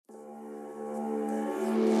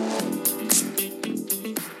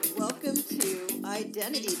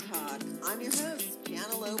Identity Talk. I'm your host,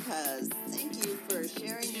 Jana Lopez. Thank you for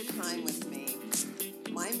sharing your time with me.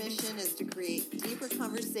 My mission is to create deeper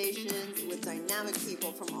conversations with dynamic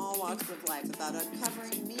people from all walks of life about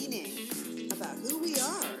uncovering meaning, about who we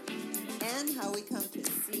are, and how we come to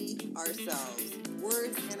see ourselves.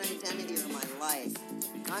 Words and identity are my life.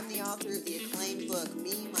 I'm the author of the acclaimed book,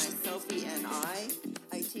 Me, My, Selfie, and I.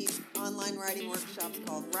 I teach online writing workshops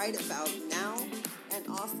called Write About Now and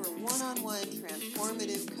offer one-on-one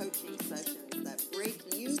transformative coaching sessions that break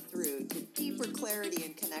you through to deeper clarity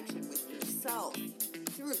and connection with yourself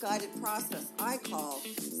through a guided process I call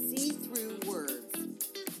See Through Words.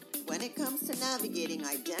 When it comes to navigating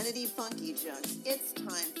identity funky junk, it's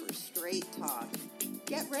time for straight talk.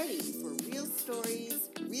 Get ready for real stories,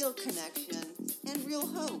 real connection, and real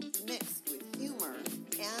hope mixed with humor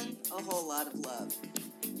and a whole lot of love.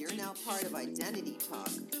 You're now part of Identity Talk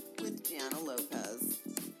with Jana Lopez.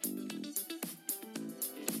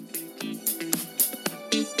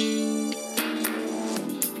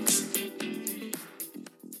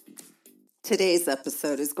 Today's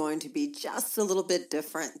episode is going to be just a little bit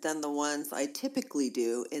different than the ones I typically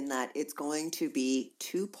do in that it's going to be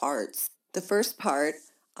two parts. The first part,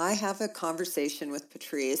 I have a conversation with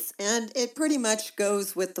Patrice, and it pretty much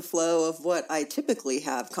goes with the flow of what I typically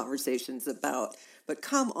have conversations about. But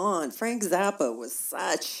come on, Frank Zappa was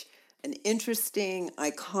such an interesting,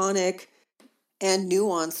 iconic, and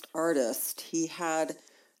nuanced artist. He had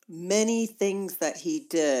many things that he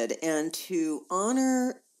did, and to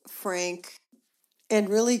honor Frank and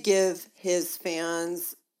really give his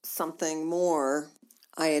fans something more,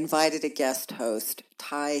 I invited a guest host,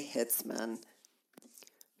 Ty Hitzman.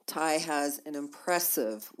 Ty has an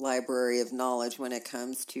impressive library of knowledge when it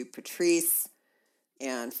comes to Patrice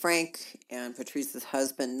and Frank and Patrice's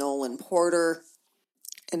husband, Nolan Porter.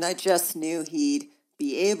 And I just knew he'd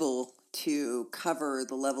be able to cover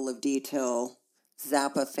the level of detail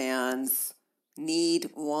Zappa fans need,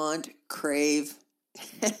 want, crave,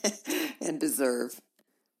 and deserve.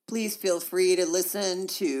 Please feel free to listen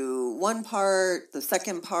to one part, the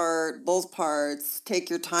second part, both parts. Take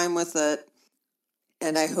your time with it.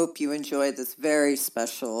 And I hope you enjoyed this very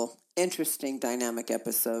special, interesting, dynamic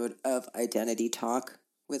episode of Identity Talk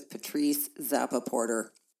with Patrice Zappa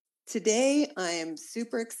Porter. Today, I am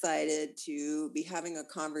super excited to be having a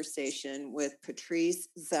conversation with Patrice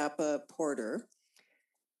Zappa Porter,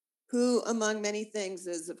 who, among many things,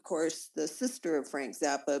 is, of course, the sister of Frank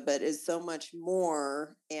Zappa, but is so much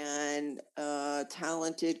more, and a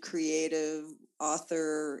talented, creative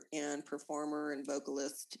author and performer and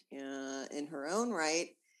vocalist in her own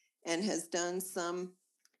right, and has done some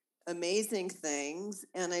amazing things.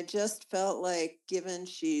 And I just felt like, given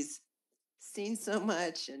she's seen so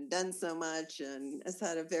much and done so much and has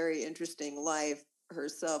had a very interesting life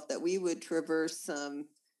herself, that we would traverse some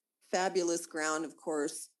fabulous ground, of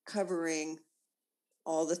course, covering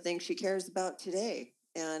all the things she cares about today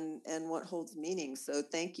and what holds meaning. So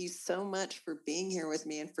thank you so much for being here with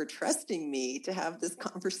me and for trusting me to have this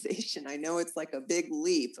conversation. I know it's like a big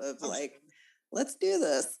leap of like, let's do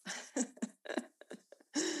this.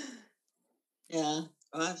 Yeah,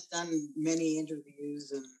 well, I've done many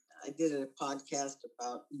interviews, and I did a podcast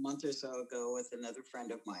about a month or so ago with another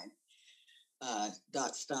friend of mine,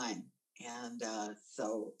 Dot Stein. And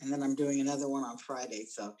and then I'm doing another one on Friday.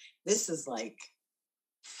 So this is like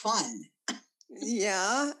fun.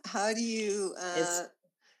 Yeah. How do you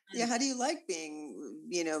how do you like being,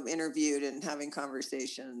 interviewed and having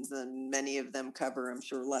conversations? And many of them cover, I'm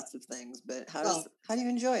sure, lots of things, but how do you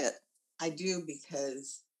enjoy it? I do,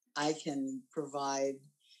 because I can provide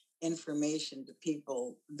information to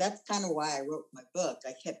people. That's kind of why I wrote my book.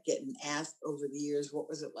 I kept getting asked over the years, what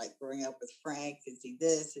was it like growing up with Frank? Is he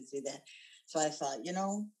this? Is he that? So I thought,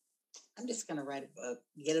 I'm just going to write a book,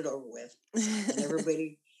 get it over with, and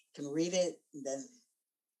everybody can read it, and then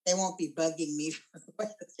they won't be bugging me for the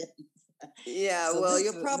questions. Yeah, so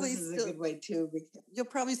you'll probably this is a good way too. You'll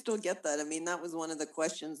probably still get that. I mean, that was one of the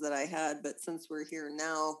questions that I had, but since we're here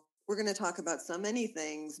now, we're going to talk about so many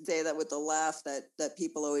things. Say that with the laugh that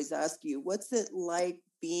people always ask you, what's it like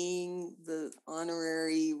being the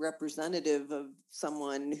honorary representative of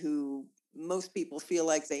someone who most people feel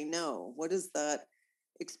like they know? What is that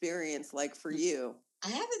experience like for you? I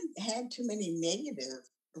haven't had too many negative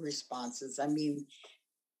responses. I mean,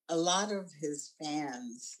 a lot of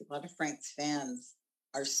Frank's fans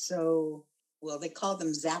are so, well, they call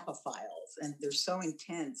them Zappophiles, and they're so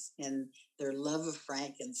intense in their love of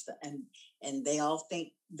Frank and stuff, and they all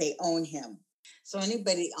think they own him. So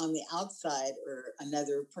anybody on the outside or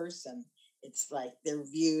another person, it's like they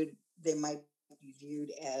might be viewed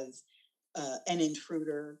as an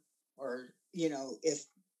intruder, or, if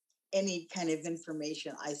any kind of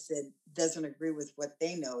information I said doesn't agree with what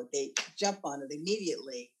they know, they jump on it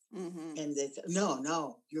immediately. Mm-hmm. And they say,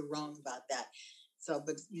 no, you're wrong about that. So,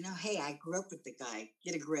 but hey, I grew up with the guy.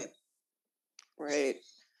 Get a grip. Right.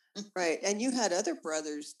 Right. And you had other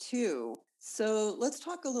brothers too. So let's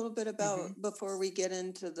talk a little bit about, before we get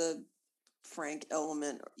into the Frank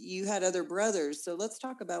element, you had other brothers. So let's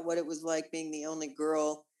talk about what it was like being the only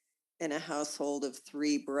girl in a household of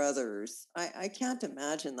three brothers. I can't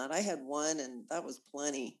imagine that. I had one and that was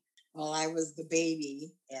plenty. Well, I was the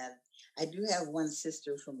baby, and I do have one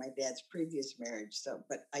sister from my dad's previous marriage. So,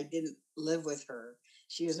 but I didn't live with her.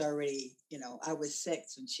 She was already, I was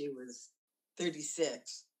 6 and she was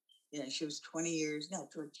 36. She was 20 years. No,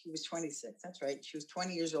 she was 26. That's right. She was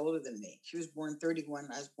 20 years older than me. She was born 31.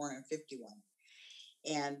 I was born in 51.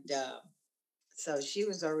 And so she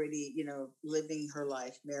was already, living her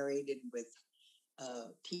life, married and with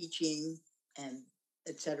teaching and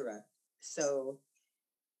etc. So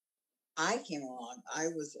I came along.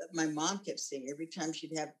 My mom kept saying every time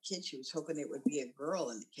she'd have a kid, she was hoping it would be a girl,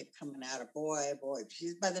 and it kept coming out a boy, a boy.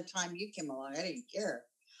 By the time you came along, I didn't care.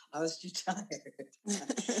 I was too tired.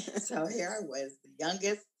 So here I was, the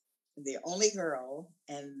youngest, the only girl,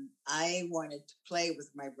 and I wanted to play with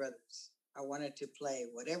my brothers. I wanted to play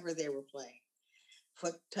whatever they were playing.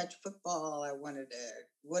 Touch football. I wanted to,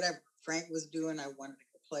 whatever Frank was doing, I wanted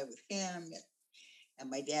to play with him. And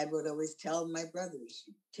my dad would always tell my brothers,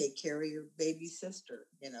 take care of your baby sister,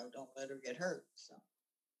 don't let her get hurt. So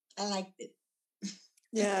I liked it.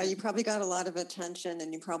 Yeah, you probably got a lot of attention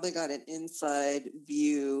and you probably got an inside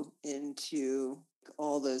view into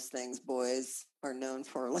all those things boys are known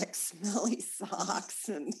for, like smelly socks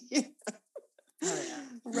and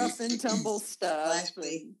rough and tumble stuff. Well,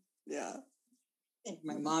 actually, yeah. I think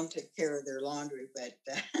my mom took care of their laundry, but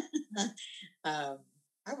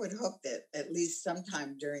I would hope that at least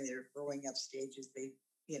sometime during their growing up stages, they,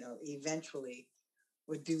 eventually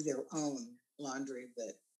would do their own laundry.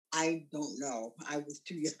 But I don't know. I was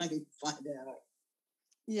too young to find out.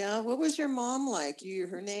 Yeah. What was your mom like?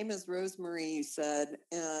 Her name is Rosemary, you said.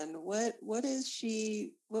 And what was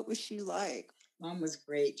she like? Mom was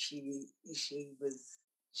great. She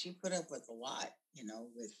put up with a lot,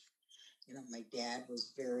 my dad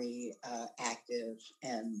was very active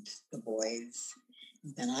and the boys.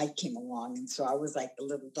 And then I came along, and so I was like the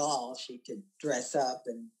little doll. She could dress up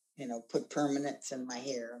and, put permanents in my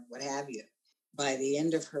hair and what have you. By the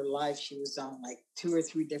end of her life, she was on like 2 or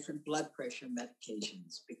 3 different blood pressure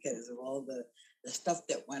medications because of all the stuff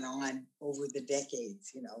that went on over the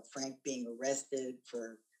decades. Frank being arrested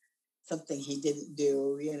for something he didn't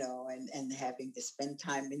do, and having to spend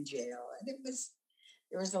time in jail. And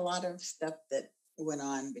there was a lot of stuff that went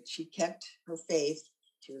on, but she kept her faith.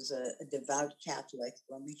 She was a devout Catholic,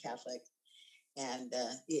 Roman Catholic. And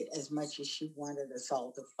as much as she wanted us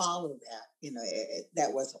all to follow that,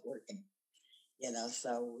 that wasn't working,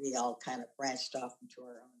 so we all kind of branched off into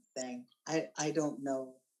our own thing. I don't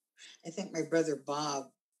know. I think my brother Bob,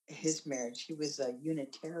 his marriage, he was a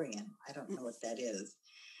Unitarian. I don't know what that is,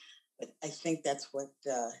 but I think that's what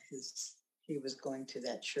he was going to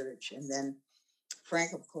that church. And then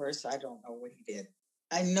Frank, of course, I don't know what he did.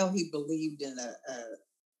 I know he believed in a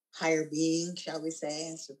higher being, shall we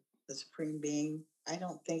say, the supreme being. I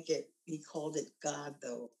don't think he called it God,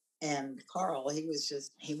 though. And Carl,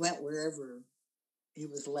 he went wherever he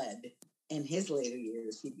was led. In his later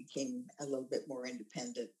years, he became a little bit more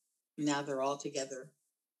independent. Now they're all together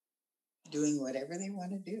doing whatever they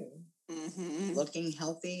want to do, looking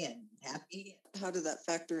healthy and happy. How did that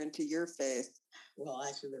factor into your faith? Well,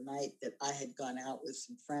 actually, the night that I had gone out with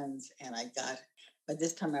some friends and by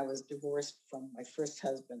this time I was divorced from my first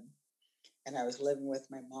husband and I was living with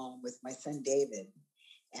my mom, with my son David.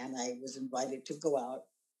 And I was invited to go out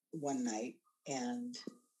one night and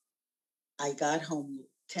I got home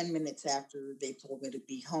 10 minutes after they told me to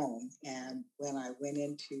be home. And when I went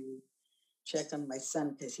in to check on my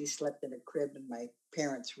son, because he slept in a crib in my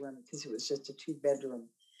parents' room, because it was just a 2-bedroom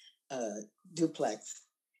duplex.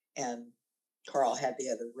 And Carl had the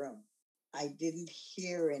other room. I didn't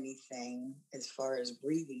hear anything as far as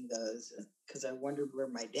breathing goes because I wondered where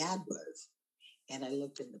my dad was. And I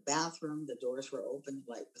looked in the bathroom, the doors were open,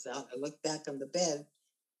 the light was out. I looked back on the bed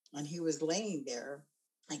and he was laying there.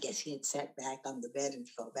 I guess he had sat back on the bed and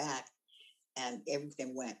fell back and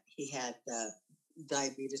everything went. He had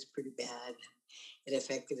diabetes pretty bad. It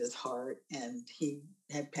affected his heart and he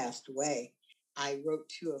had passed away. I wrote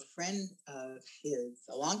to a friend of his,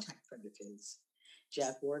 a longtime friend of his,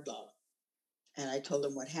 Jack Wardlaw, and I told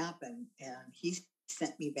him what happened. And he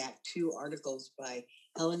sent me back 2 articles by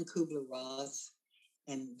Helen Kubler-Ross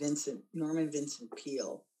and Norman Vincent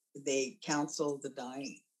Peale. They counseled the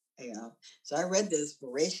dying, you know. So I read this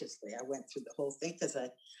voraciously. I went through the whole thing because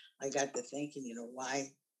I got to thinking, you know,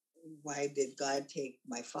 why did God take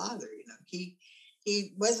my father? You know,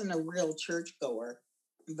 he wasn't a real churchgoer,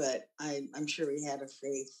 but I'm sure he had a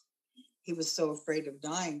faith. He was so afraid of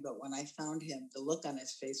dying, but when I found him, the look on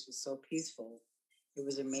his face was so peaceful. It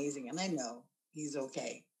was amazing. And I know he's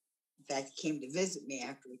okay. In fact, he came to visit me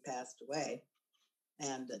after he passed away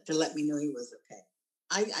and to let me know he was okay.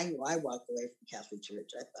 I walked away from Catholic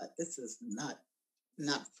Church. I thought this is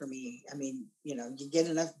not for me. I mean, you know, you get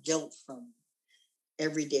enough guilt from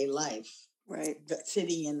everyday life, right? But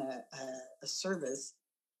sitting in a service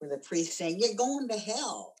with a priest saying you're going to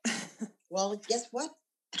hell. Well, guess what,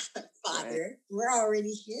 Father, right. We're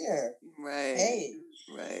already here. Right. Hey,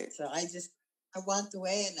 right. So I walked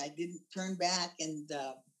away and I didn't turn back, and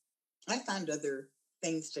I found other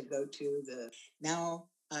things to go to. Now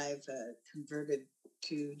I've converted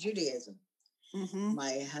to Judaism. Mm-hmm.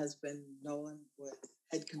 My husband Nolan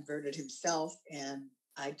had converted himself, and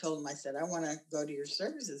I told him, I said, I want to go to your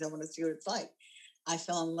services. I want to see what it's like. I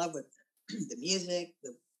fell in love with the music,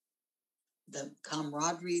 the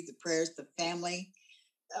camaraderie, the prayers, the family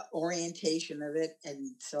orientation of it, and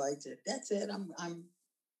so I said, that's it. I'm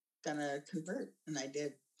gonna convert, and I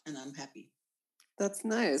did, and I'm happy. That's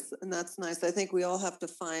nice. And that's nice. I think we all have to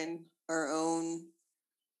find our own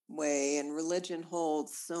way, and religion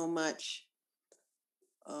holds so much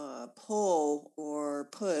pull or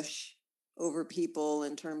push over people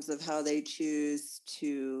in terms of how they choose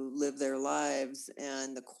to live their lives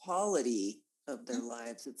and the quality of their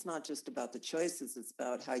lives. It's not just about the choices, it's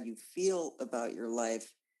about how you feel about your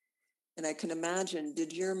life. And I can imagine,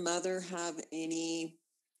 did your mother have any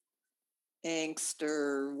angst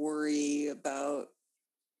or worry about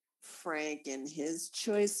Frank and his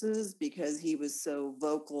choices because he was so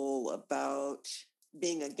vocal about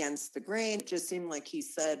being against the grain? It just seemed like he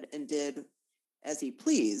said and did as he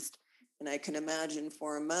pleased. And I can imagine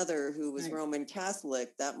for a mother who was Roman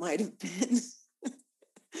Catholic, that might have been,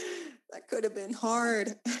 that could have been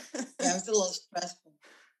hard. Yeah, it was a little stressful.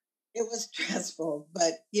 It was stressful,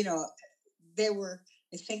 but, you know,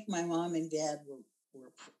 I think my mom and dad were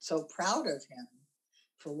so proud of him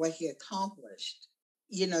for what he accomplished.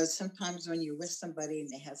 You know, sometimes when you're with somebody and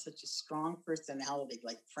they have such a strong personality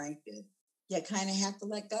like Frank did, you kind of have to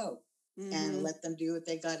let go and let them do what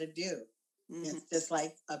they got to do. It's just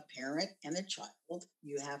like a parent and a child.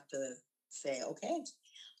 You have to say, okay,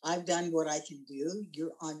 I've done what I can do.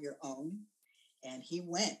 You're on your own. And he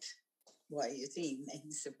went. Well, you see,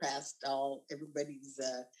 he surpassed everybody's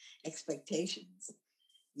expectations,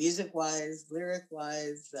 music-wise,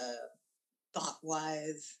 lyric-wise,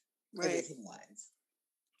 thought-wise, everything-wise.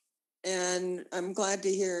 And I'm glad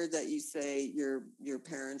to hear that you say your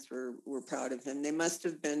parents were proud of him. They must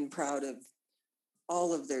have been proud of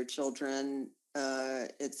all of their children,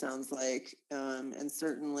 it sounds like, and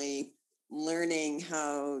certainly learning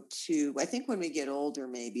how to, I think when we get older,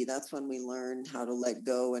 maybe that's when we learn how to let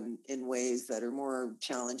go in ways that are more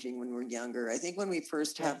challenging when we're younger. I think when we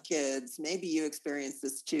first have kids, maybe you experience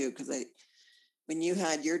this too, because when you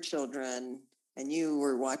had your children and you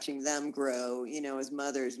were watching them grow, you know, as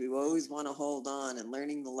mothers, we always want to hold on, and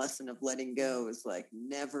learning the lesson of letting go is like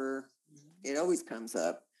never, it always comes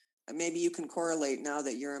up. Maybe you can correlate now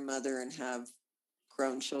that you're a mother and have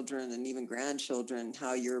grown children and even grandchildren,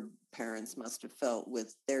 how your parents must have felt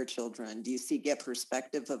with their children. Do you get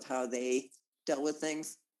perspective of how they dealt with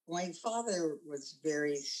things? My father was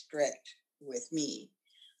very strict with me.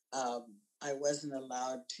 I wasn't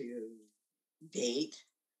allowed to date.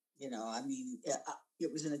 You know, I mean,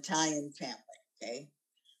 it was an Italian family, okay?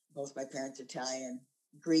 Both my parents Italian,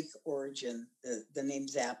 Greek origin. The name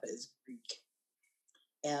Zappa is Greek.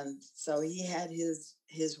 And so he had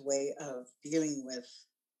his way of dealing with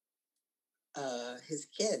his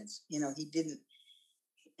kids. You know, he didn't,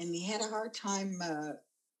 and he had a hard time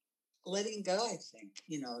letting go, I think,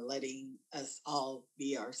 you know, letting us all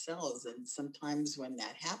be ourselves. And sometimes when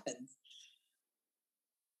that happens,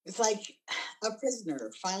 it's like a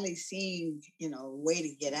prisoner finally seeing, you know, a way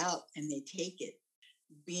to get out, and they take it.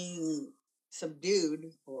 Being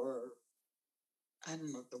subdued, or I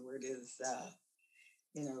don't know what the word is,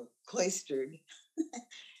 you know, cloistered.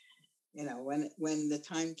 You know, when the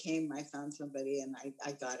time came, I found somebody and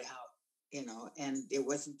I got out, you know, and it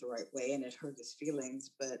wasn't the right way and it hurt his feelings,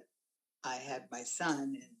 but I had my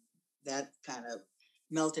son, and that kind of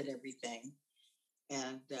melted everything.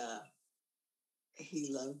 And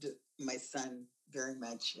he loved my son very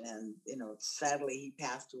much. And, you know, sadly, he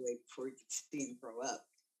passed away before he could see him grow up.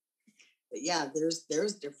 But yeah,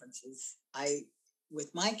 there's differences. with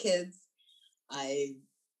my kids, I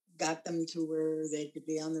got them to where they could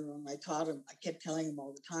be on their own. I taught them, I kept telling them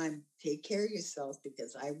all the time, take care of yourself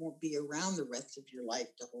because I won't be around the rest of your life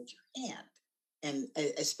to hold your hand. And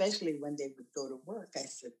especially when they would go to work, I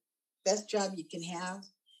said, best job you can have,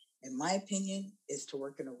 in my opinion, is to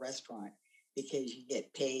work in a restaurant because you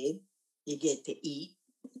get paid, you get to eat.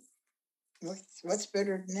 What's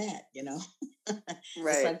better than that, you know?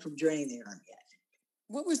 Right. Aside from joining the Army.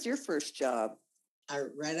 What was your first job?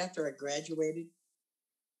 Right after I graduated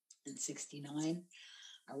in '69,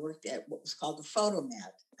 I worked at what was called the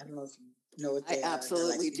Photomat. I don't know if you know what they are. I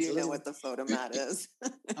absolutely do know what the Photomat is.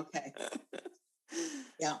 Okay.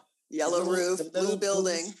 Yeah. Yellow roof, blue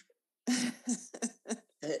building.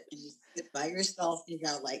 You sit by yourself. You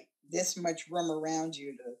got like this much room around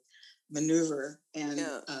you to maneuver, and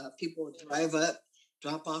people would drive up,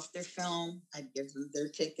 drop off their film. I'd give them their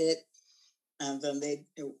ticket, and then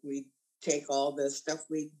we'd take all the stuff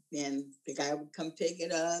and the guy would come pick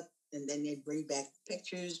it up, and then they'd bring back the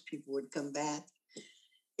pictures. People would come back.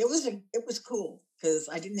 It was cool because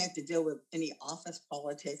I didn't have to deal with any office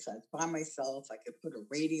politics. I was by myself. I could put a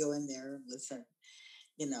radio in there and listen.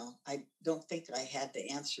 You know, I don't think I had to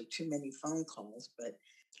answer too many phone calls, but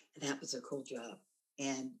that was a cool job.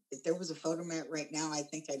 And if there was a Photomat right now, I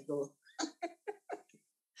think I'd go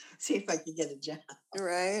see if I could get a job.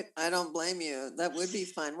 Right. I don't blame you. That would be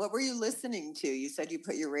fun. What were you listening to? You said you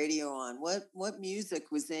put your radio on. What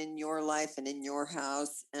music was in your life and in your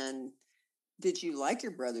house? And did you like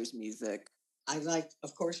your brother's music? I liked,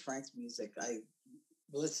 of course, Frank's music. I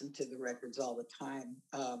listened to the records all the time.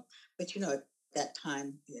 But, you know, at that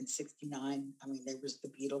time in '69, I mean, there was the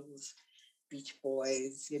Beatles, Beach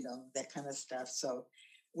Boys, you know, that kind of stuff. So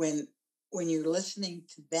when you're listening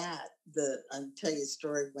to that, I'll tell you a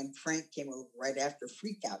story. When Frank came over right after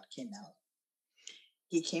Freak Out came out,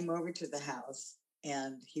 he came over to the house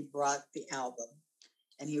and he brought the album,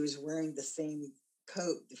 and he was wearing the same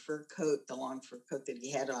coat, the fur coat, the long fur coat that he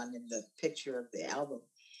had on in the picture of the album.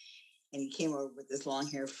 And he came over with his long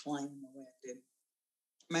hair flying in the wind. And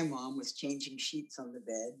my mom was changing sheets on the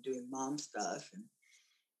bed, doing mom stuff. And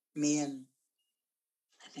me and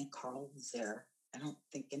I think Carl was there. I don't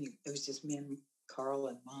think it was just me and Carl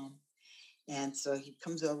and mom. And so he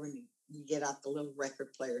comes over and he get out the little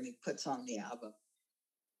record player and he puts on the album,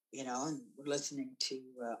 you know, and we're listening to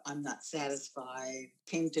I'm Not Satisfied,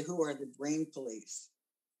 came to Who Are the Brain Police.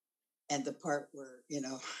 And the part where, you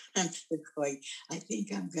know, I'm going, I think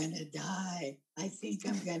I'm going to die. I think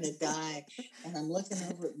I'm going to die. And I'm looking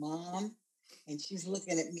over at mom and she's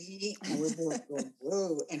looking at me and we're both going,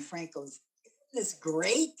 whoa. And Frank goes, isn't this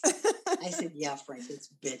great? I said, yeah, Frank, it's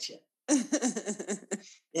bitchin'.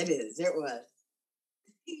 It is. It was.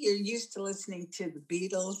 You're used to listening to the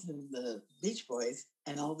Beatles and the Beach Boys,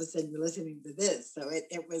 and all of a sudden you're listening to this. So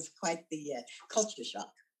it was quite the culture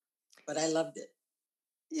shock, but I loved it.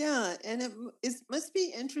 Yeah, and it must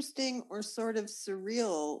be interesting or sort of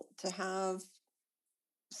surreal to have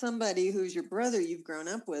somebody who's your brother you've grown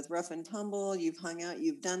up with, rough and tumble, you've hung out,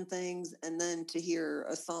 you've done things, and then to hear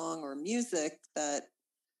a song or music that,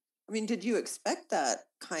 I mean, did you expect that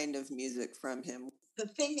kind of music from him? The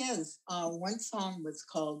thing is, one song was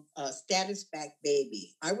called Status Back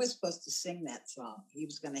Baby. I was supposed to sing that song. He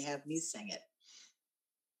was going to have me sing it.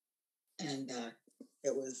 And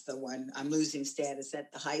it was the one, I'm losing status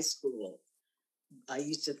at the high school. I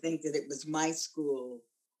used to think that it was my school.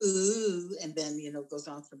 Ooh, and then, you know, goes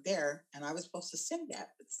on from there. And I was supposed to sing that,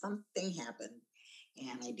 but something happened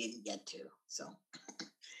and I didn't get to. So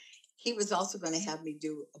he was also going to have me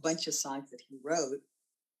do a bunch of songs that he wrote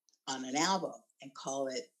on an album and call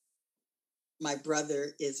it My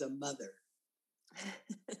Brother is a Mother,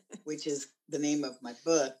 which is the name of my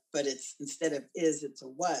book, but it's instead of it's a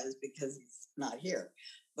was because he's not here.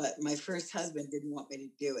 But my first husband didn't want me to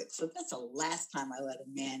do it. So that's the last time I let a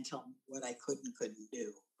man tell me what I could and couldn't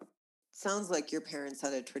do. Sounds like your parents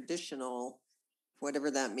had a traditional, whatever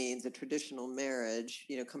that means, a traditional marriage,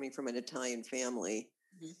 you know, coming from an Italian family.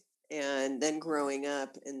 Mm-hmm. And then growing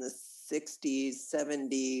up in the 60s,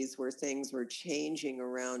 70s, where things were changing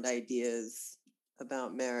around ideas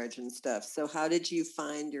about marriage and stuff. So how did you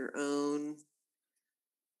find your own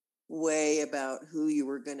way about who you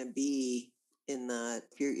were going to be in that?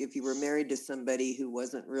 If you were married to somebody who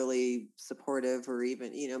wasn't really supportive, or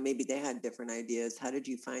even, you know, maybe they had different ideas, how did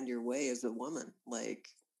you find your way as a woman? Like,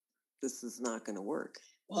 this is not going to work.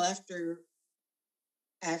 Well, after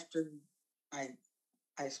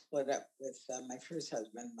I split up with my first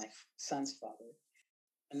husband, my son's father,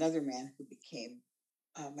 another man who became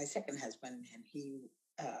my second husband, and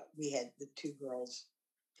we had the two girls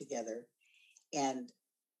together, and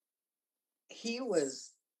he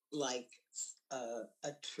was like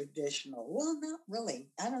a traditional, well, not really.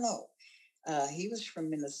 I don't know. He was from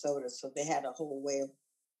Minnesota, so they had a whole way of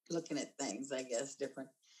looking at things, I guess, different.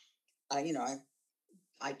 You know,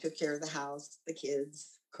 I took care of the house, the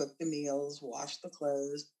kids, cooked the meals, washed the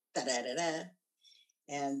clothes, da da da da.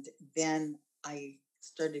 And then I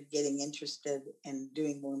started getting interested in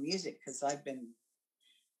doing more music because I've been,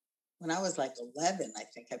 when I was like 11, I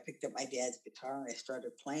think I picked up my dad's guitar and I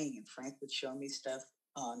started playing, and Frank would show me stuff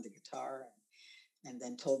on the guitar and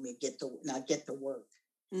then told me, get to work.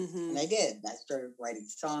 Mm-hmm. And I did. I started writing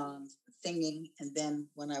songs, singing. And then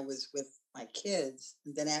when I was with my kids,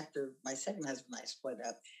 and then after my second husband and I split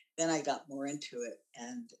up, then I got more into it.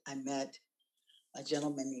 And I met a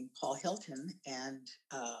gentleman named Paul Hilton, and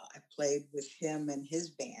I played with him and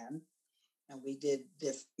his band. And we did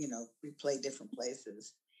we played different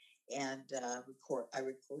places. And I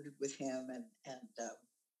recorded with him, and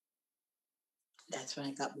that's when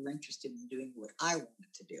I got more interested in doing what I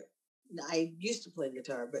wanted to do. I used to play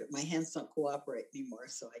guitar, but my hands don't cooperate anymore,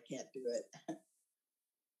 so I can't do it.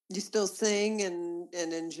 You still sing and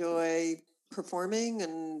enjoy performing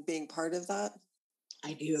and being part of that?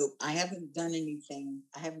 I do. I haven't done anything.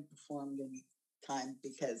 I haven't performed any time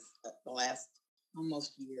because the last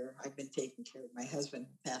almost year I've been taking care of my husband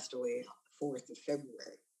who passed away on the 4th of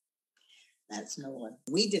February. That's Nolan.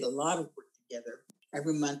 We did a lot of work together.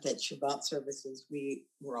 Every month at Shabbat services, we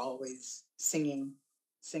were always singing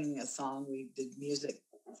a song. We did music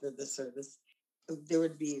for the service. There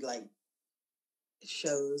would be like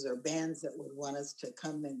shows or bands that would want us to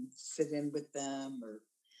come and sit in with them, or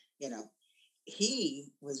you know, he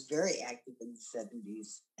was very active in the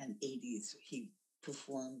 70s and 80s. He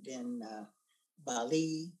performed in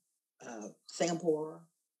Bali, Singapore,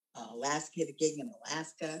 Alaska, hit a gig in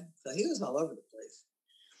Alaska. So he was all over the place.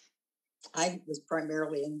 I was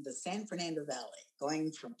primarily in the San Fernando Valley,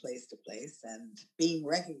 going from place to place and being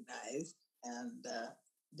recognized and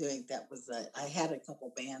doing that. I had a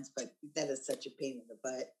couple bands, but that is such a pain in the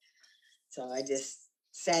butt. So I just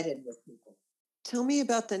sat in with people. Tell me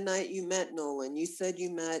about the night you met Nolan. You said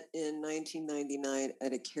you met in 1999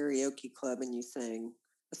 at a karaoke club and you sang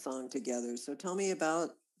a song together. So tell me about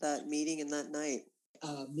that meeting and that night.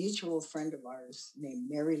 A mutual friend of ours named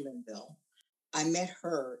Mary Linville. I met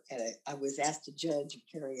her I was asked to judge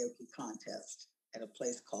a karaoke contest at a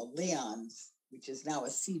place called Leon's, which is now a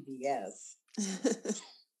CVS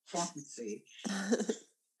pharmacy.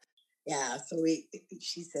 Yeah, so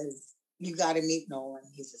she says, you got to meet Nolan.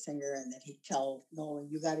 He's a singer. And then he'd tell Nolan,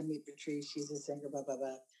 you got to meet Patrice. She's a singer, blah, blah,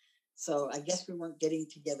 blah. So I guess we weren't getting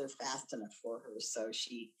together fast enough for her. So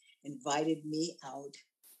she invited me out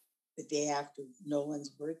the day after Nolan's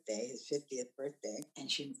birthday, his 50th birthday, and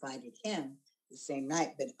she invited him the same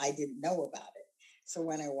night, but I didn't know about it. So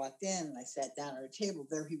when I walked in and I sat down at her table,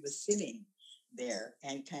 there he was sitting there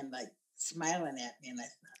and kind of like smiling at me. And I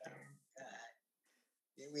thought, oh, God,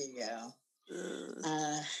 here we go.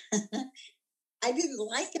 I didn't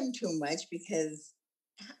like him too much because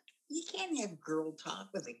you can't have girl talk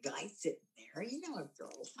with a guy sitting there. You know, if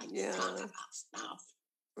girls like to talk about stuff.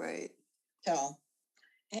 Right. So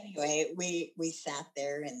anyway, we sat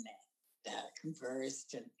there and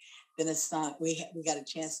conversed, and then a song we got a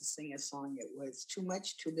chance to sing a song. It was "Too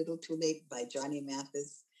Much, Too Little, Too Late" by Johnny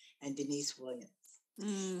Mathis and Denise Williams.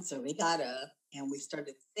 So we got up and we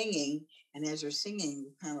started singing, and as we're singing,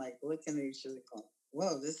 we're kind of like looking at each other, going,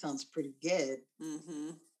 "Whoa, this sounds pretty good."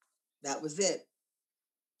 That was it,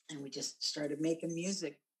 and we just started making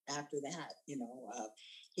music after that.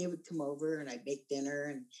 He would come over and I'd make dinner,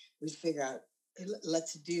 and we'd figure out,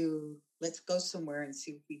 let's go somewhere and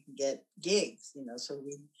see if we can get gigs. So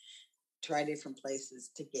we try different places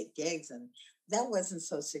to get gigs, and that wasn't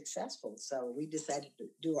so successful. So we decided to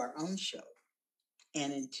do our own show.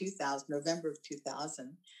 And in November of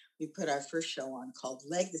 2000, we put our first show on called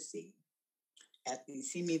Legacy at the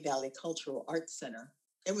Simi Valley Cultural Arts Center.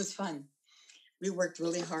 It was fun. We worked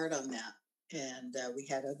really hard on that. And we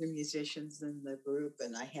had other musicians in the group,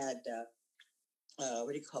 and I had,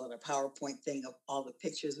 a PowerPoint thing of all the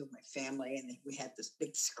pictures of my family. And we had this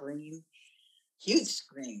big screen, huge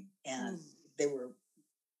screen, and they were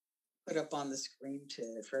put up on the screen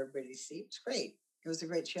for everybody to see. It was great. It was a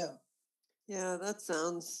great show. Yeah, that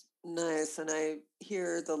sounds nice. And I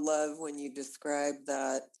hear the love when you describe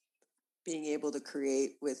that, being able to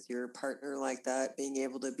create with your partner like that, being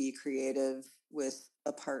able to be creative with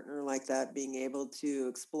a partner like that, being able to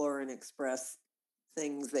explore and express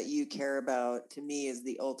things that you care about, to me is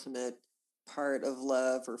the ultimate part of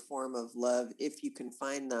love or form of love, if you can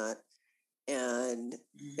find that. And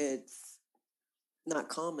it's not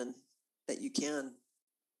common that you can.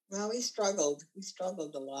 Well, we struggled. We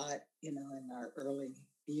struggled a lot, in our early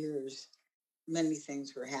years. Many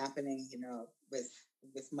things were happening,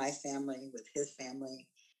 with my family, with his family.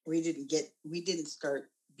 We didn't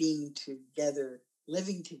start being together,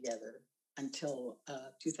 living together until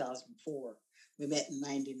 2004. We met in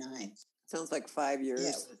 99. Sounds like 5 years,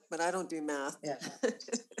 Yeah, but I don't do math. yeah,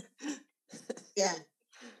 yeah.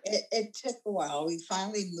 It took a while. We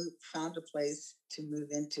finally found a place to move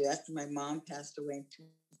into after my mom passed away in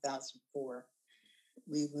 2004.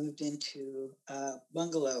 We moved into a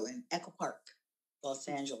bungalow in Echo Park, Los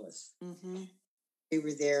Angeles. Mm-hmm. We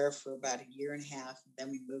were there for about a year and a half, and then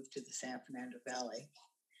we moved to the San Fernando Valley.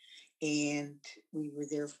 And we were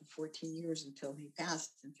there for 14 years until he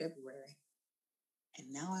passed in February.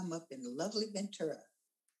 And now I'm up in lovely Ventura.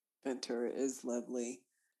 Ventura is lovely.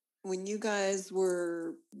 When you guys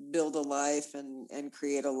were build a life and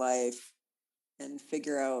create a life and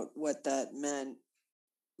figure out what that meant,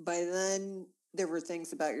 by then there were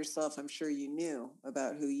things about yourself I'm sure you knew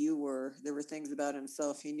about who you were. There were things about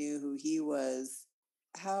himself he knew who he was.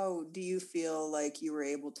 How do you feel like you were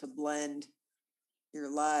able to blend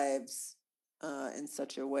your lives in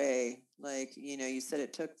such a way? Like, you said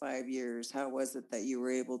it took 5 years. How was it that you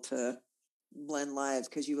were able to blend lives?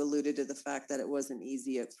 Because you alluded to the fact that it wasn't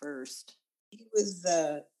easy at first. He was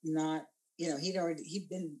not, he'd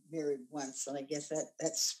been married once, and I guess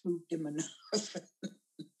that spooked him enough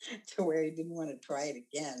to where he didn't want to try it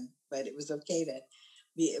again. But it was okay to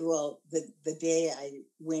be. Well, the day I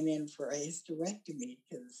went in for a hysterectomy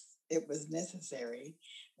because it was necessary,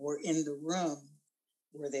 we're in the room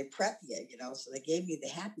where they prep you, so they gave me the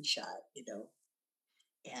happy shot,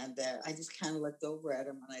 and I just kind of looked over at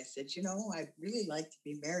him and I said, I'd really like to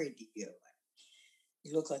be married to you.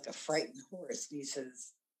 You look like a frightened horse. And he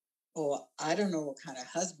says, oh, I don't know what kind of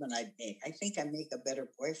husband I'd make. I think I make a better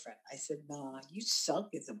boyfriend. I said, nah, you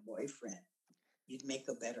suck as a boyfriend. You'd make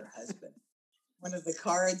a better husband. One of the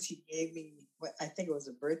cards he gave me, I think it was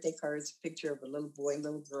a birthday card, it's a picture of a little boy and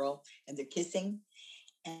little girl, and they're kissing.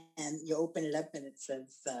 And you open it up and it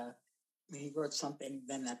says, he wrote something.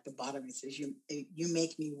 Then at the bottom, he says, you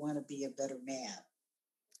make me want to be a better man.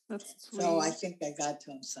 That's sweet. So I think I got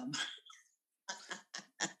to him somehow.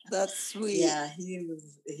 That's sweet. Yeah, he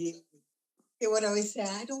would always say,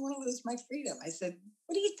 I don't want to lose my freedom. I said,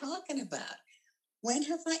 what are you talking about? When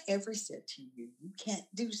have I ever said to you, you can't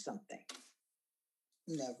do something?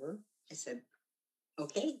 Never. I said,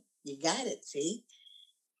 okay, you got it. See,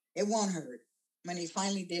 it won't hurt. When he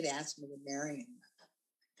finally did ask me to marry him,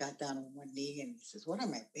 I got down on one knee and he says, what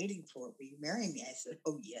am I waiting for? Will you marry me? I said,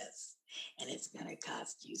 oh, yes. And it's going to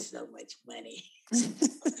cost you so much money.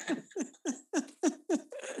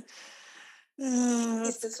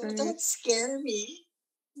 He says, well, don't scare me.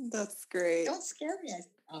 That's great. Don't scare me. I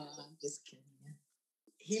said, oh, I'm just kidding.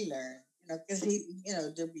 He learned, because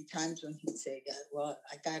there'd be times when he'd say, well,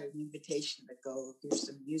 I got an invitation to go hear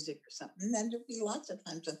some music or something. And then there'd be lots of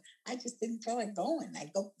times when I just didn't feel like going.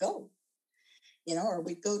 I'd go, or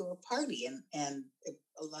we'd go to a party and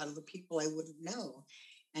a lot of the people I wouldn't know.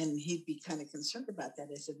 And he'd be kind of concerned about that.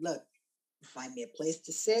 I said, look, find me a place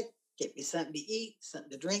to sit, get me something to eat,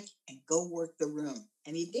 something to drink, and go work the room.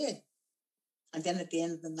 And he did. And then at the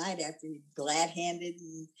end of the night, after he glad-handed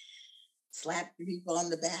and slapped people on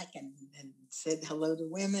the back and said hello to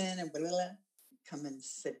women and blah, blah, blah, come and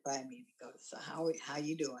sit by me and he goes, so how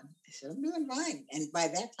you doing? I said, I'm doing fine. And by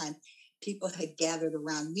that time, people had gathered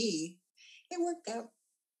around me. It worked out.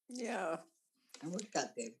 Yeah. It worked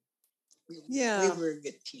out, babe. We were a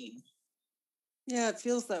good team. Yeah, it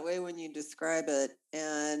feels that way when you describe it.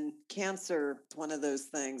 And cancer is one of those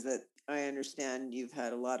things that I understand you've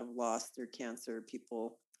had a lot of loss through cancer,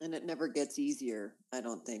 people, and it never gets easier. I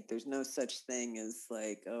don't think there's no such thing as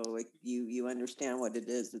like, oh, you understand what it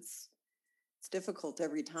is. It's difficult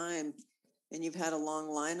every time. And you've had a long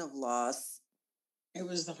line of loss. It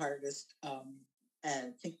was the hardest. And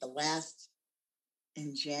I think the last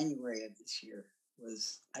in January of this year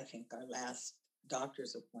was, I think, our last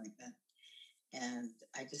doctor's appointment. And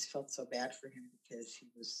I just felt so bad for him because he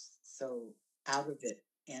was so out of it.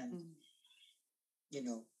 And,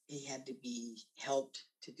 he had to be helped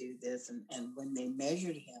to do this. And when they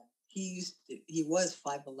measured him, he was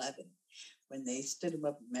 5'11". When they stood him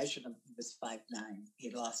up and measured him, he was 5'9".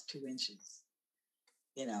 He lost 2 inches,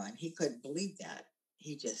 and he couldn't believe that.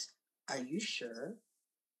 He just, are you sure?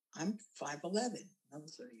 I'm 5'11". I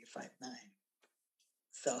was, you're 5'9".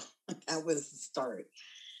 So that was the start.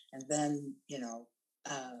 And then,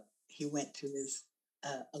 he went to his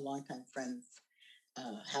a longtime friend's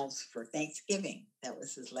house for Thanksgiving. That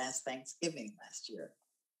was his last Thanksgiving last year.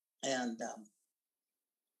 And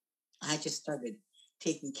I just started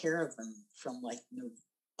taking care of him from like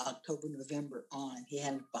October, November on. He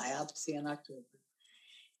had a biopsy in October.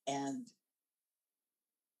 And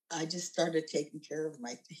I just started taking care of him.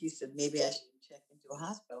 He said, maybe I should check into a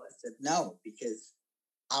hospital. I said, no, because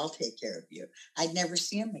I'll take care of you. I'd never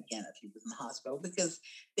see him again if he was in the hospital because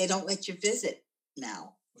they don't let you visit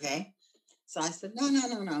now. Okay. So I said,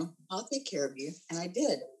 no. I'll take care of you. And I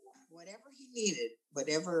did. Whatever he needed,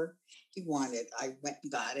 whatever he wanted, I went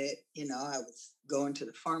and got it. You know, I was going to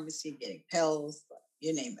the pharmacy, getting pills,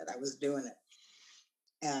 you name it. I was doing it.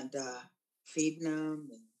 And feeding them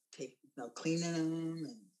and cleaning them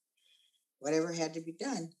and whatever had to be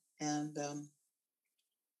done. And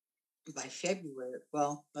by February,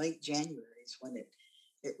 well, late January is when it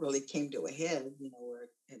really came to a head, where,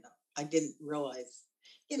 I didn't realize,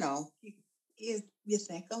 you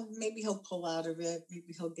think, oh, maybe he'll pull out of it.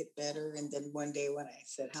 Maybe he'll get better. And then one day when I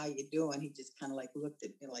said, how you doing? He just kind of like looked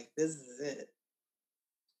at me like, this is it.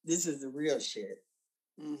 This is the real shit.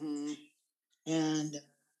 Mm-hmm. And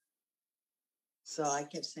so I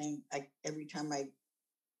kept saying, every time I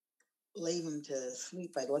leave him to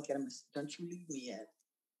sleep, I'd look at him and say, don't you leave me yet.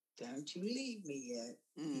 Don't you leave me yet.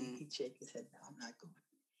 He'd shake his head, no, I'm not going.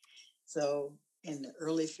 So in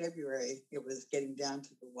early February, it was getting down to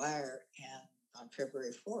the wire. And on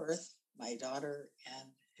February 4th, my daughter and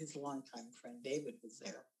his longtime friend David was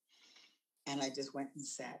there. And I just went and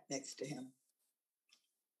sat next to him.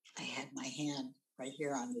 I had my hand right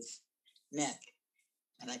here on his neck,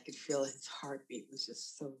 and I could feel his heartbeat was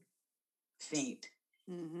just so faint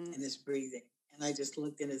and his breathing. And I just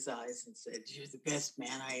looked in his eyes and said, you're the best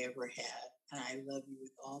man I ever had. And I love you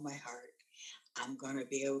with all my heart. I'm going to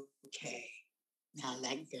be okay. Now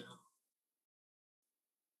let go.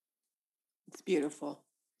 It's beautiful.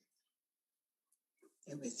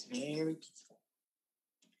 It was very peaceful.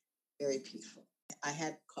 Very peaceful. I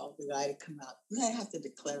had called the guy to come out. And I have to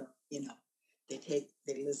declare, they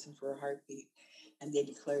listen for a heartbeat, and they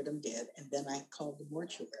declared him dead. And then I called the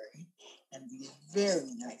mortuary, and these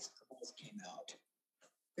very nice girls came out.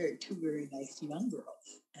 Two very nice young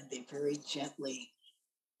girls, and they very gently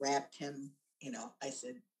wrapped him. I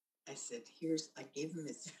said, I gave him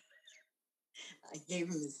his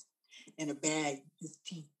in a bag, his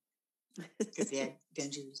teeth, because he had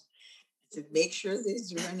dentures. I said, make sure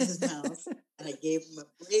these are in his mouth. And I gave him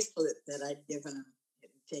a bracelet that I'd given him,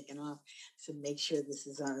 taken off. I said, make sure this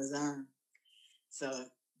is on his arm. So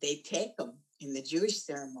they take him in the Jewish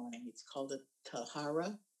ceremony. It's called a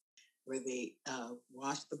tahara, where they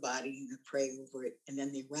wash the body and pray over it. And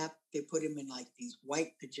then they put him in like these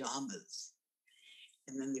white pajamas.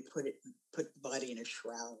 And then they put the body in a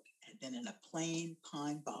shroud, and then in a plain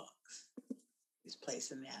pine box. He's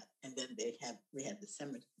placing that, and then we had the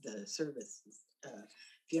service,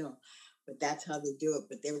 funeral, but that's how they do it.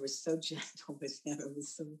 But they were so gentle with him. It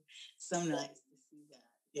was so nice to see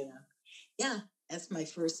that. Yeah, that's my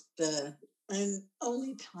first and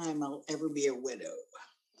only time I'll ever be a widow.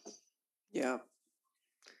 Yeah,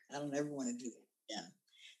 I don't ever want to do that again.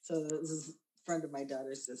 So this is a friend of my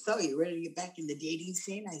daughter says, "So you ready to get back in the dating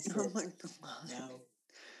scene?" I said, "Oh my God, no."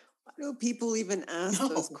 Why do people even ask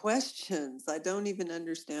those questions? I don't even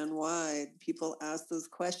understand why people ask those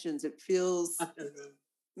questions. It feels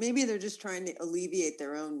maybe they're just trying to alleviate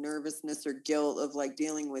their own nervousness or guilt of like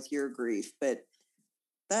dealing with your grief. But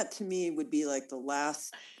that to me would be like the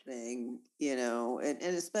last thing, and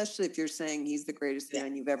especially if you're saying he's the greatest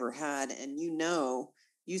man you've ever had. And you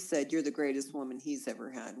said you're the greatest woman he's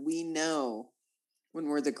ever had. We know when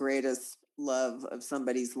we're the greatest love of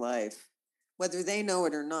somebody's life. Whether they know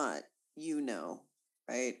it or not,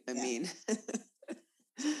 right? I mean.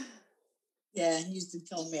 Yeah, he used to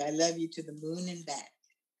tell me, I love you to the moon and back.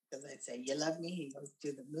 Because I'd say, you love me? He goes,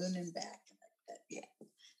 to the moon and back. And I said, yeah,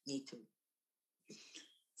 me too.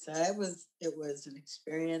 So it was an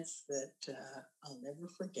experience that I'll never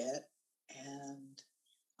forget. And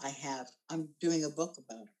I'm doing a book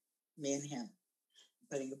about it, me and him,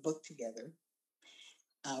 putting a book together.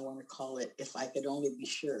 I want to call it If I Could Only Be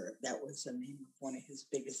Sure. That was the name of one of his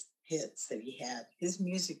biggest hits that he had. His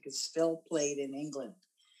music is still played in England.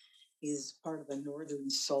 He's part of the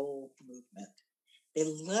Northern Soul movement. They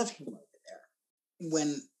love him over there.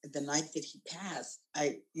 When the night that he passed,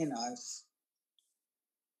 I was,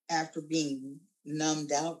 after being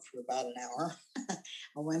numbed out for about an hour,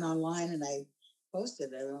 I went online and I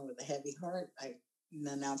posted it with a heavy heart. I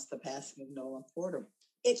announced the passing of Nolan Fordham.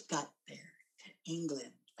 It got there to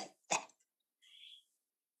England like that,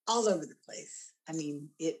 all over the place. I mean,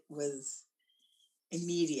 it was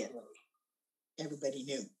immediately, everybody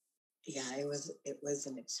knew. Yeah, it was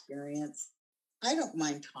an experience. I don't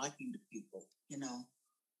mind talking to people,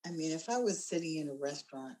 I mean, if I was sitting in a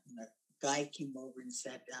restaurant and a guy came over and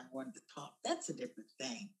sat down, wanted to talk, that's a different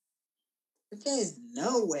thing. But there's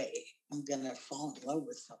no way I'm going to fall in love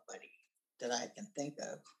with somebody that I can think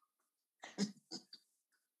of.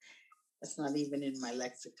 That's not even in my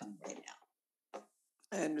lexicon right now.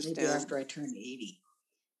 I understand. Maybe after I turn 80.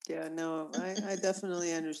 Yeah, no, I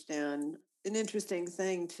definitely understand. An interesting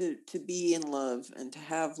thing to be in love and to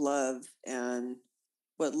have love and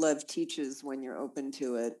what love teaches when you're open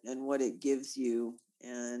to it and what it gives you.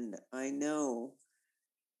 And I know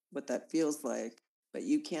what that feels like, but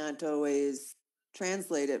you can't always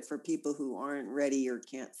translate it for people who aren't ready or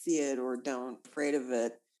can't see it or don't afraid of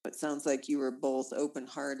it. It sounds like you were both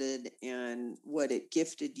open-hearted and what it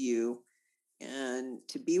gifted you, and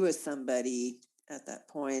to be with somebody at that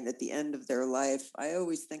point at the end of their life. I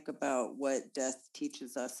always think about what death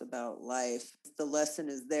teaches us about life. The lesson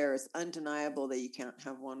is there. It's undeniable that you can't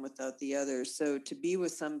have one without the other. So to be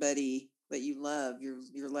with somebody that you love,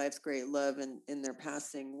 your life's great love, and in their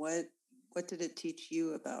passing, what did it teach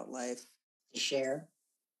you about life? To share,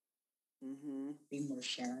 Mm-hmm. be more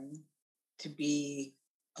sharing, to be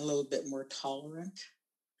a little bit more tolerant,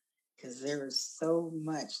 because there is so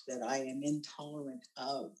much that I am intolerant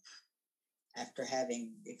of after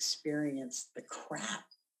having experienced the crap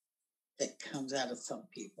that comes out of some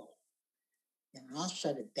people. And I'll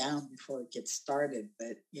shut it down before it gets started.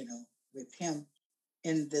 But, with him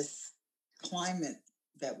in this climate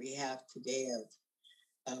that we have today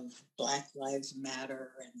of Black Lives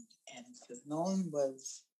Matter, and because Nolan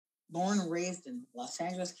was born and raised in Los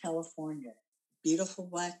Angeles, California, beautiful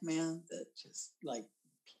Black man that just like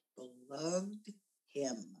people loved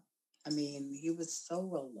him. I mean, he was so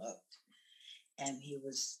well loved, and he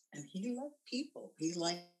loved people. He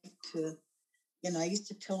liked to, I used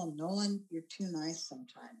to tell him, Nolan, you're too nice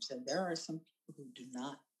sometimes, and there are some people who do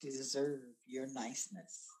not deserve your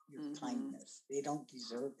niceness, your kindness. They don't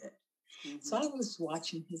deserve it. So I was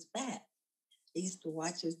watching his back. I used to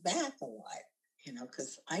watch his back a lot,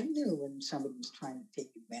 because I knew when somebody was trying to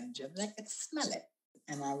take advantage of it. I could smell it,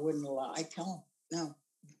 and I wouldn't allow. I tell him, no,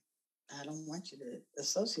 I don't want you to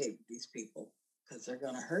associate with these people because they're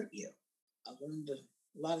going to hurt you. I learned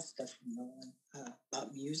a lot of stuff from Nolan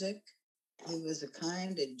about music. He was a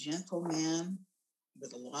kind and gentle man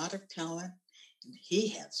with a lot of talent, and he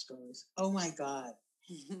had stories. Oh my God.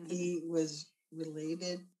 He was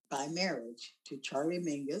related by marriage to Charlie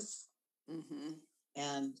Mingus,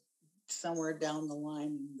 and somewhere down the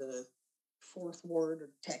line in the fourth ward of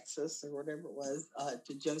Texas or whatever it was,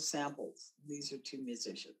 to Joe Samples. These are two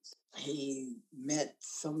musicians. He met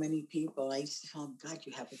so many people. I used to tell him, God,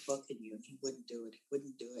 you have a book in you. And he wouldn't do it. He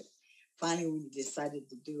wouldn't do it. Finally, when he decided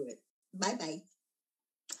to do it, bye-bye.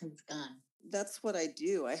 He was gone. That's what I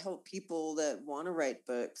do. I help people that want to write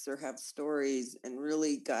books or have stories and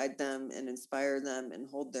really guide them and inspire them and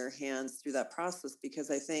hold their hands through that process, because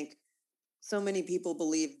I think so many people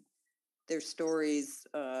believe their stories,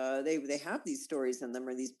 they have these stories in them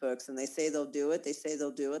or these books, and they say they'll do it. They say they'll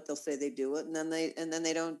do it. They'll say they do it, and then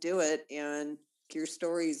they don't do it. And your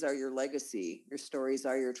stories are your legacy. Your stories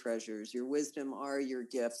are your treasures. Your wisdom are your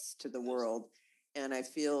gifts to the world. And I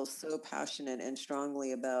feel so passionate and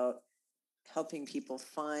strongly about helping people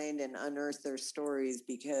find and unearth their stories,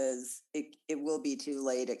 because it will be too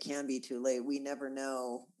late. It can be too late. We never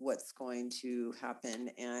know what's going to happen.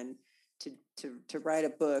 And to write a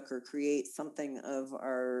book or create something of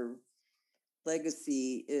our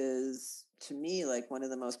legacy is, to me, like one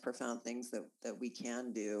of the most profound things that we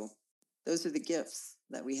can do. Those are the gifts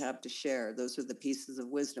that we have to share. Those are the pieces of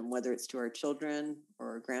wisdom, whether it's to our children or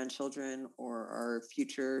our grandchildren or our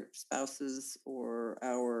future spouses or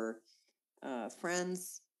our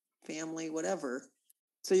friends, family, whatever.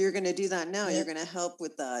 So you're going to do that now. Yep. You're going to help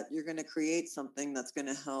with that. You're going to create something that's going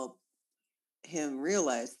to help him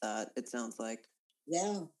realize that, it sounds like.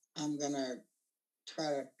 Yeah, I'm going to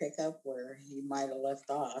try to pick up where he might have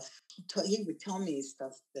left off. He would tell me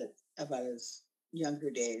stuff about his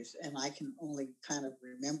younger days, and I can only kind of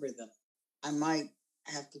remember them. I might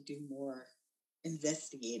have to do more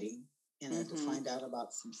investigating, to find out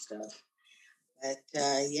about some stuff. But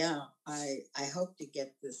yeah, I hope to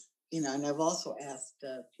get this, and I've also asked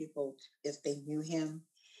people if they knew him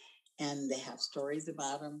and they have stories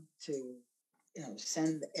about him to,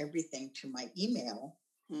 send everything to my email,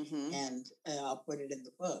 and I'll put it in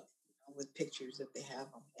the book with pictures if they have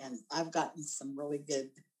them. And I've gotten some really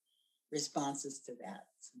good responses to that,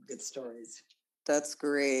 some good stories. That's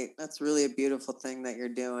great. That's really a beautiful thing that you're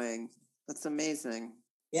doing. That's amazing.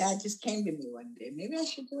 Yeah, it just came to me one day. Maybe I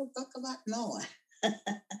should do a book about Noah.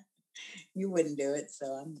 You wouldn't do it, so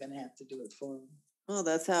I'm going to have to do it for him. Well,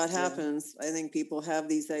 that's how it Yeah. happens. I think people have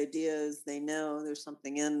these ideas, they know there's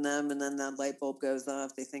something in them, and then that light bulb goes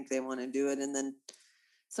off. They think they want to do it, and then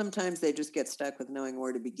sometimes they just get stuck with knowing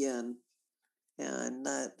where to begin. And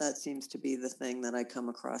that seems to be the thing that I come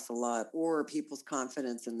across a lot, or people's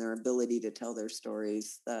confidence in their ability to tell their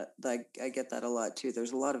stories. That I get that a lot too.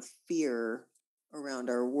 There's a lot of fear around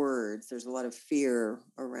our words. There's a lot of fear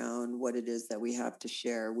around what it is that we have to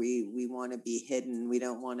share. We want to be hidden. We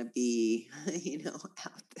don't want to be,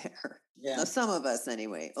 out there. Yeah. Now, some of us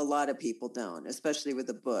anyway. A lot of people don't, especially with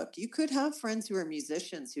a book. You could have friends who are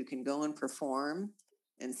musicians who can go and perform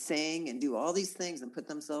and sing and do all these things and put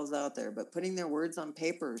themselves out there, but putting their words on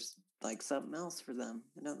paper's like something else for them.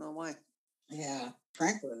 I don't know why. Yeah.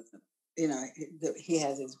 Frank was, he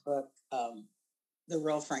has his book, the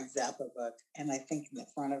real Frank Zappa book. And I think in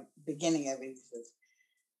the beginning of it, he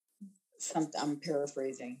says, I'm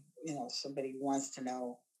paraphrasing, somebody wants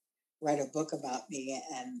to write a book about me.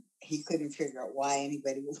 And he couldn't figure out why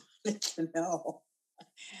anybody wanted to know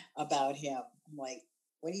about him. I'm like,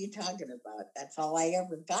 what are you talking about? That's all I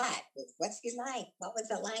ever got was what's he like? What was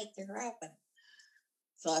it like to grow up?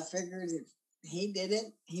 So I figured if he did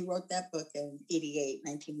it, he wrote that book in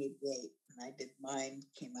 1988. And I did mine,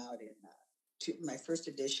 came out in, my first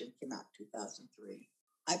edition came out in 2003.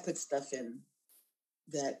 I put stuff in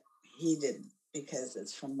that he didn't because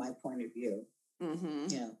it's from my point of view,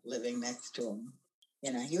 living next to him.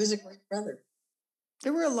 He was a great brother.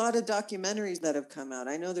 There were a lot of documentaries that have come out.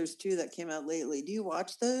 I know there's 2 that came out lately. Do you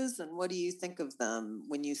watch those? And what do you think of them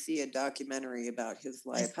when you see a documentary about his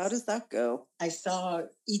life? How does that go? I saw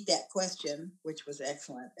Eat That Question, which was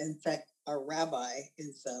excellent. In fact, our rabbi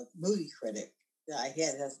is a movie critic. He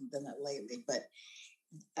hasn't done it lately, but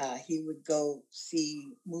he would go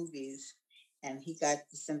see movies, and he got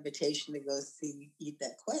this invitation to go see Eat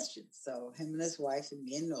That Question. So him and his wife and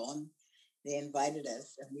me and Nolan, they invited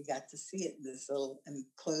us, and we got to see it in this little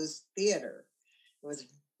enclosed theater. It was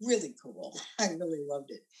really cool. I really loved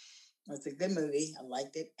it. It's a good movie. I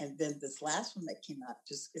liked it. And then this last one that came out,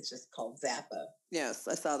 it's just called Zappa. Yes,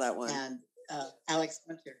 I saw that one. And Alex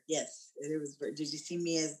Winter. Yes, it was. Did you see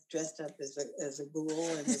me dressed up as a ghoul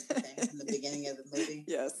in the beginning of the movie?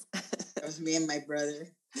 Yes, it was me and my brother.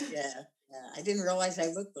 Yeah. I didn't realize I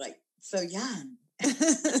looked like so young.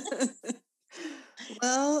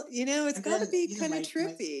 Well, it's got to be kind of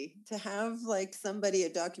trippy to have like somebody, a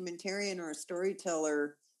documentarian or a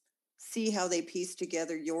storyteller, see how they piece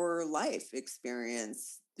together your life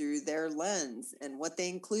experience through their lens and what they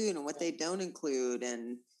include and what they don't include.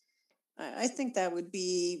 And I think that would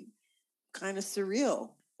be kind of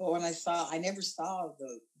surreal. Well, I never saw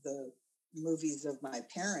the movies of my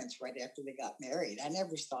parents right after they got married. I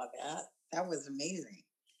never saw that. That was amazing.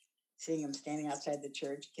 Seeing them standing outside the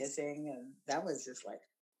church kissing, and that was just like,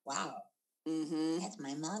 wow, that's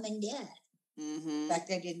my mom and dad. In fact,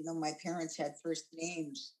 I didn't know my parents had first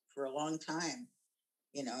names for a long time,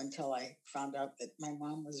 until I found out that my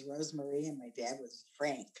mom was Rosemary and my dad was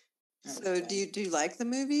Frank. So do you like the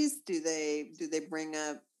movies? Do they bring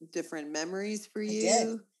up different memories for you?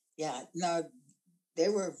 Did. Yeah, no, they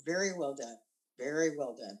were very well done. Very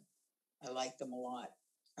well done. I liked them a lot.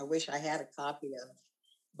 I wish I had a copy of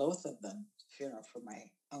both of them, for my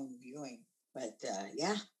own viewing. But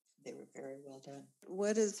yeah, they were very well done.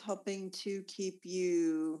 What is helping to keep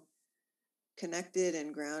you connected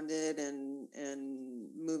and grounded and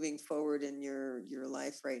moving forward in your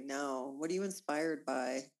life right now? What are you inspired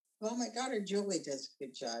by? Well, my daughter Julie does a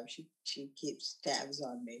good job. She keeps tabs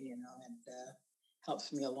on me, and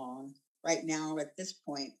helps me along. Right now, at this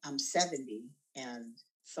point, I'm 70, and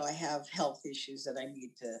so I have health issues that I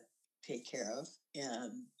need to take care of,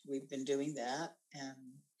 and we've been doing that, and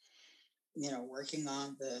working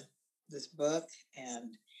on this book.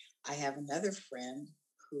 And I have another friend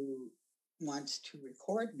who wants to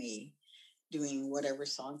record me doing whatever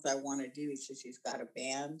songs I want to do. He says he's got a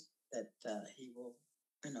band that he will,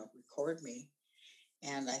 record me.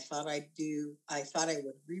 And I thought I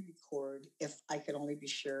would re-record If I Could Only Be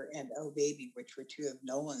Sure and Oh Baby, which were 2 of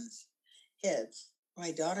Nolan's hits.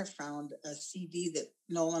 My daughter found a CD that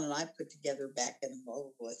Nolan and I put together back in,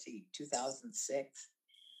 2006,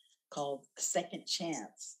 called Second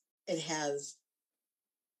Chance. It has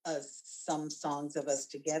some songs of us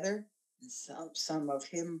together, and some of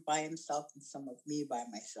him by himself, and some of me by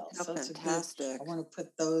myself. How fantastic! I want to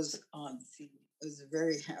put those on the CD. It was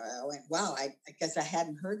I went, wow! I guess I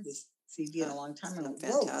hadn't heard this CD in a long time, and I'm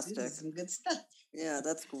fantastic. Whoa, this is some good stuff. Yeah,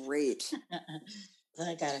 that's great. Then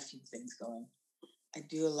I got a few things going. I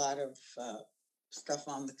do a lot of stuff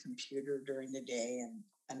on the computer during the day,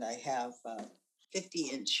 and I have a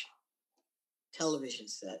 50-inch television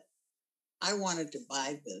set I wanted to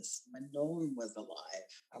buy this when Nolan was alive.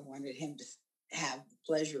 I wanted him to have the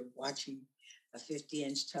pleasure of watching a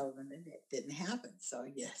 50-inch television, and it didn't happen. So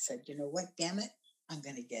I said, you know what, damn it, I'm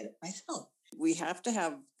going to get it myself. We have to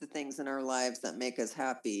have the things in our lives that make us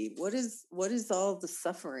happy. What is all the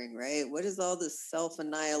suffering, right? What is all the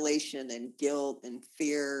self-annihilation and guilt and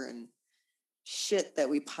fear and shit that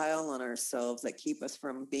we pile on ourselves that keep us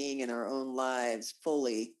from being in our own lives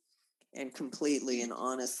fully and completely and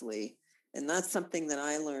honestly? And that's something that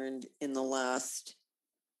I learned in the last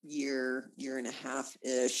year and a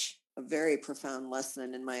half-ish, a very profound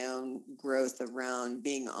lesson in my own growth around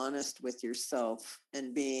being honest with yourself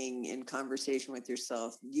and being in conversation with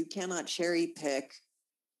yourself. You cannot cherry pick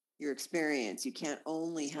your experience. You can't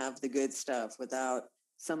only have the good stuff without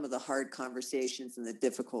some of the hard conversations and the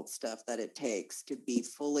difficult stuff that it takes to be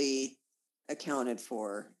fully accounted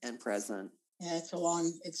for and present. Yeah,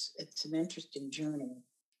 it's an interesting journey.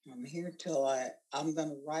 I'm here till I'm going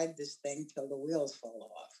to ride this thing till the wheels fall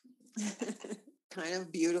off. Kind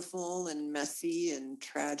of beautiful and messy and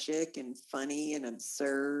tragic and funny and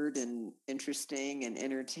absurd and interesting and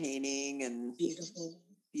entertaining and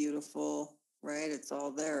beautiful, right? It's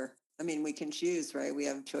all there. I mean, we can choose, right? We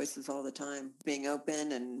have choices all the time. Being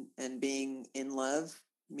open and being in love,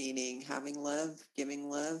 meaning having love, giving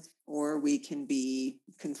love, or we can be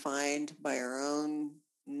confined by our own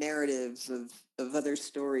narratives of other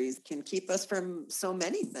stories, can keep us from so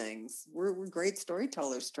many things. We're great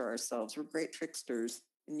storytellers to ourselves. We're great tricksters,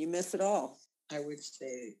 and you miss it all. I would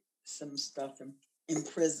say some stuff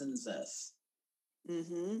imprisons us.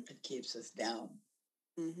 Mm-hmm. It keeps us down.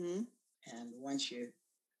 Mm-hmm. And once you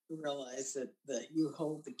realize that you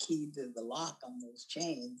hold the key to the lock on those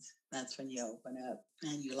chains, that's when you open up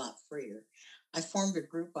and you're a lot freer. I formed a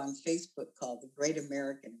group on Facebook called the Great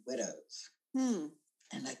American Widows.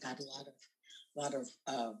 And I got a lot of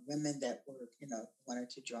women that were, wanted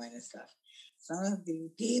to join and stuff. Some of the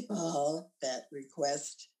people that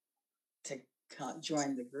request to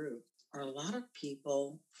join the group are a lot of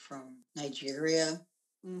people from Nigeria.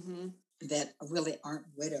 Mm-hmm. That really aren't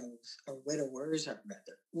widows or widowers, or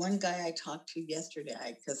rather. One guy I talked to yesterday,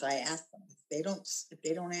 because I asked them if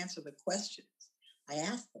they don't answer the questions, I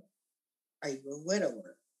asked them, "Are you a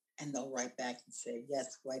widower?" And they'll write back and say,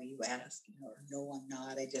 "Yes. Why do you ask?" Or "No, I'm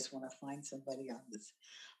not. I just want to find somebody on this."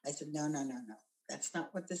 I said, "No. That's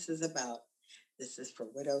not what this is about. This is for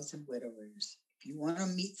widows and widowers. If you want to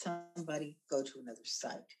meet somebody, go to another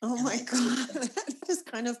site." Oh my God. That is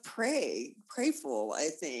kind of prayful, I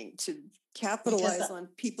think, to capitalize on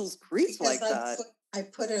people's grief like that. I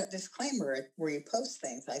put a disclaimer where you post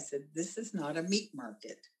things. I said, this is not a meat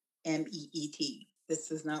market, MEET. This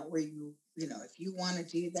is not where if you want to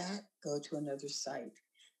do that, go to another site.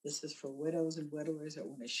 This is for widows and widowers that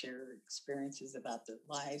want to share experiences about their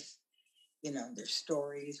life, their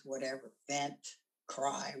stories, whatever, vent,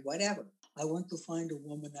 cry, whatever. I want to find a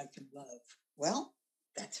woman I can love. Well,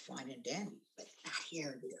 that's fine and dandy, but not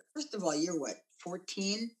here, dear. First of all, you're what,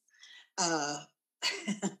 14?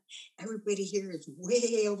 Everybody here is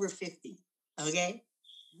way over 50, okay?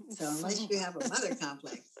 So unless you have a mother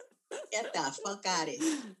complex, get the fuck out of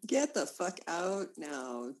here. Get the fuck out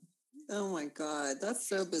now. Oh my God, that's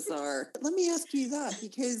so bizarre. Let me ask you that,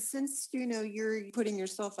 because since, you're putting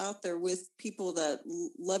yourself out there with people that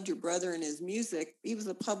loved your brother and his music, he was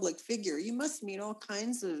a public figure. You must meet all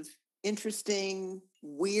kinds of interesting,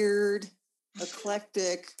 weird,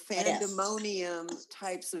 eclectic, fandemonium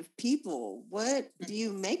types of people. What do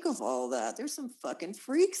you make of all that? There's some fucking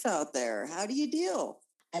freaks out there. How do you deal?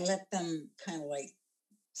 I let them kind of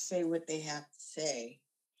say what they have to say.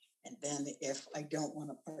 And then if I don't want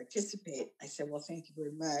to participate, I say, well, thank you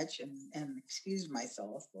very much, and excuse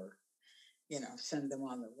myself, or, send them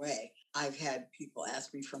on their way. I've had people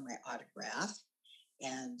ask me for my autograph,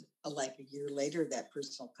 and like a year later, that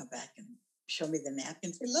person will come back and show me the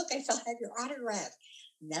napkin and say, look, I still have your autograph.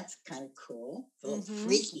 And that's kind of cool. It's a little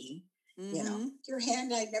freaky. Mm-hmm. Your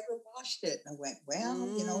hand, I never washed it. And I went,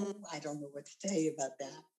 well, I don't know what to tell you about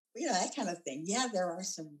that. That kind of thing. Yeah, there are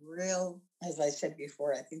some real, as I said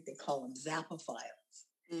before, I think they call them Zappophiles.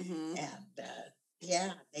 Mm-hmm.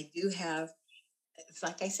 And they do have, it's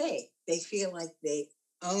like I say, they feel like they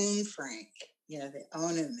own Frank. They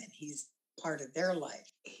own him and he's part of their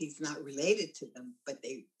life. He's not related to them, but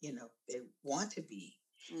they want to be.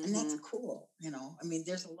 Mm-hmm. And that's cool.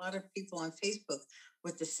 There's a lot of people on Facebook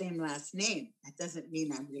with the same last name. That doesn't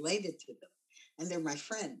mean I'm related to them. And they're my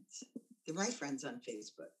friends. They're my friends on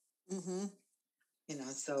Facebook. Mm-hmm.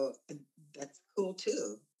 So that's cool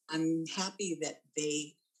too. I'm happy that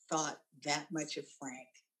they thought that much of Frank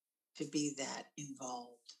to be that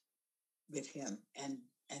involved with him and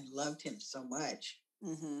and loved him so much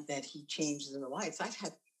Mm-hmm. that he changed their lives. I've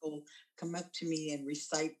had people come up to me and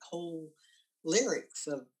recite whole lyrics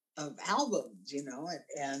of albums,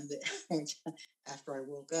 and after I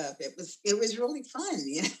woke up, it was really fun.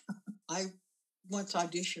 I once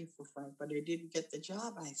auditioned for Frank, but I didn't get the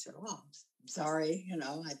job. I said, "Oh, I'm sorry,"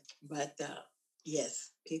 but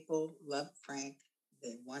yes, people loved Frank.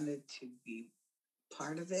 They wanted to be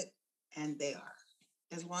part of it, and they are.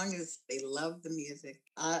 As long as they love the music,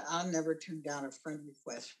 I'll never turn down a friend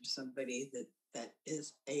request from somebody that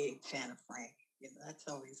is a fan of Frank. That's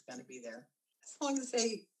always going to be there. As long as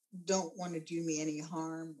they don't want to do me any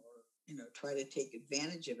harm or try to take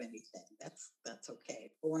advantage of anything, that's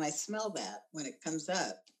okay. But when I smell that, when it comes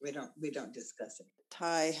up, we don't discuss it.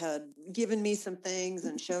 Ty had given me some things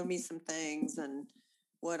and showed me some things, and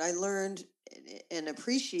what I learned and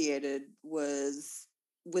appreciated was,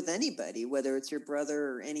 with anybody, whether it's your brother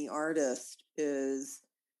or any artist, is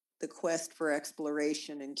the quest for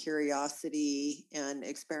exploration and curiosity and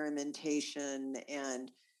experimentation.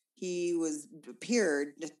 And he appeared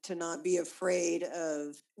to not be afraid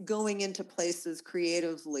of going into places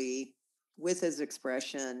creatively with his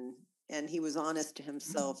expression, and he was honest to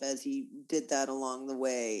himself as he did that along the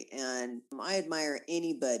way. And I admire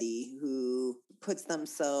anybody who puts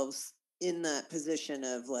themselves in that position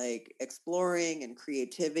of like exploring and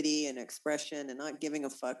creativity and expression and not giving a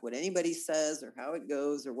fuck what anybody says or how it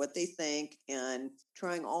goes or what they think, and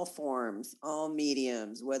trying all forms, all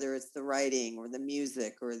mediums, whether it's the writing or the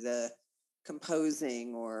music or the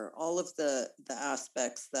composing or all of the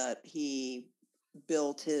aspects that he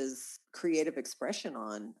built his creative expression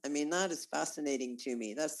on. I mean, that is fascinating to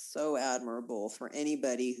me. That's so admirable for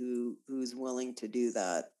anybody who's willing to do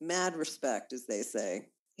that. Mad respect, as they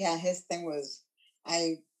say. Yeah, his thing was,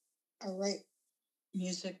 I write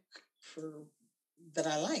music for that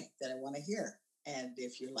I like, that I want to hear. And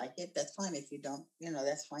if you like it, that's fine. If you don't,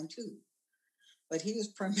 that's fine too. But he was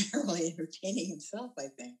primarily entertaining himself, I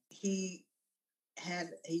think. He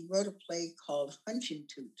wrote a play called Hunchin'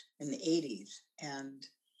 Toot in the 80s, and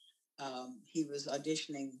he was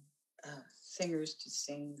auditioning singers to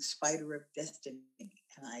sing Spider of Destiny,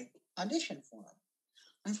 and I auditioned for him.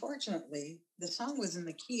 Unfortunately, the song was in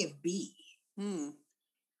the key of B.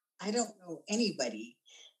 I don't know anybody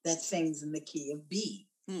that sings in the key of B,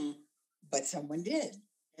 but someone did.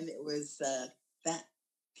 And it was that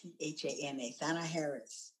Thana, Thana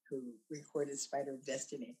Harris, who recorded Spider of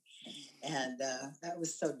Destiny. And I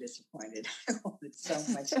was so disappointed. I wanted so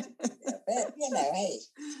much to do that. But, hey,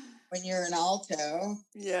 when you're an alto,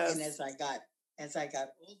 yes. And as I got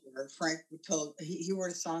older, Frank he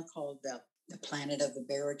wrote a song called The Planet of the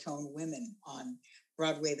Baritone Women on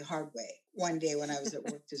Broadway the Hard Way. One day when I was at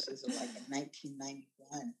work, this was like in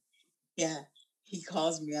 1991. Yeah, he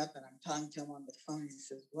calls me up and I'm talking to him on the phone. He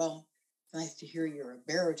says, "Well, it's nice to hear you're a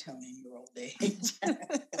baritone in your old age."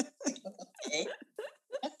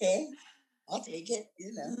 Okay, I'll take it.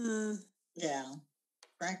 Yeah,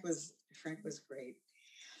 Frank was great,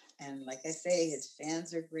 and like I say, his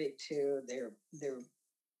fans are great too. They're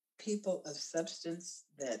people of substance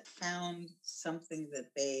that found something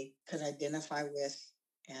that they could identify with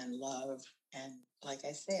and love. And like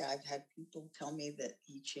I say, I've had people tell me that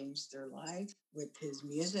he changed their life with his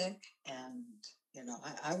music. And,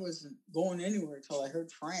 I wasn't going anywhere until I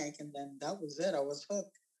heard Frank, and then that was it. I was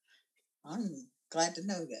hooked. I'm glad to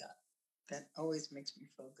know that. That always makes me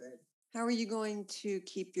feel good. How are you going to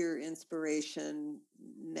keep your inspiration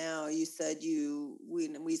now? You said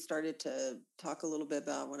we started to talk a little bit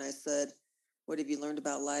about when I said, what have you learned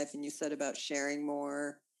about life? And you said about sharing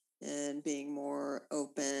more and being more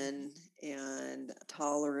open and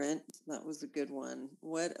tolerant. That was a good one.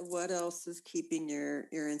 What else is keeping your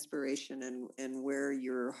inspiration and where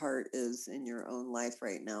your heart is in your own life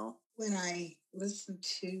right now?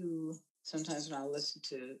 Sometimes when I listen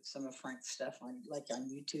to some of Frank's stuff on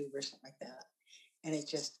YouTube or something like that, and it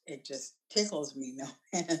just tickles me,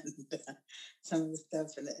 and some of the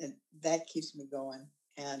stuff, and that keeps me going.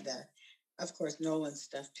 And of course, Nolan's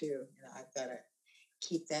stuff too. I've got to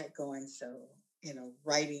keep that going. So,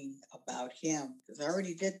 writing about him, because I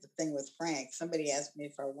already did the thing with Frank. Somebody asked me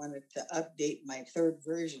if I wanted to update my third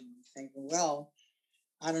version. I'm thinking, well,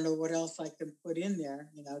 I don't know what else I can put in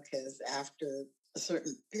there, because after a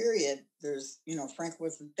certain period, there's, Frank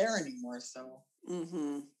wasn't there anymore. So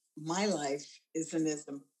my life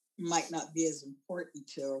might not be as important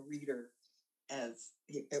to a reader as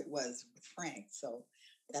it was with Frank. So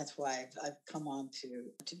that's why I've come on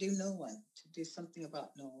to do Nolan, to do something about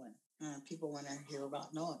Nolan. People want to hear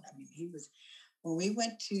about Nolan. I mean, when we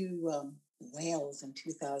went to Wales in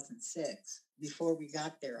 2006, before we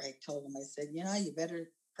got there, I told him, I said, you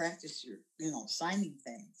better practice your, signing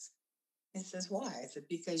things. He says, why? I said,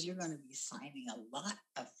 because you're going to be signing a lot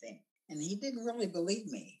of things. And he didn't really believe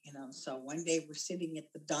me. So one day we're sitting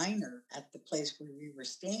at the diner at the place where we were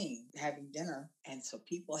staying, having dinner. And so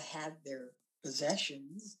people had their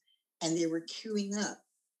possessions and they were queuing up,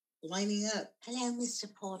 lining up. Hello,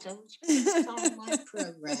 Mr. Porter, would you please start my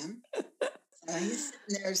program? So he's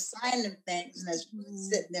sitting there signing things, and his food's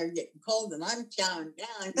sitting there getting cold, and I'm chowing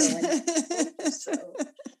down going, so.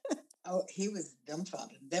 Oh, he was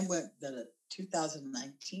dumbfounded. Then went the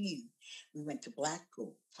 2019, we went to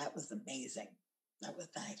Blackpool. That was amazing. That was,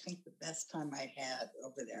 I think, the best time I had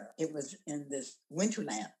over there. It was in this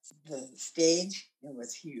Winterland. The stage, it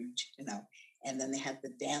was huge, and then they had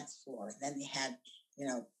the dance floor. And then they had,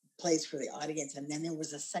 place for the audience. And then there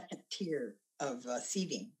was a second tier of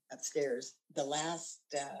seating upstairs. The last,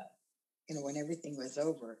 when everything was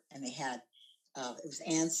over, and they had, it was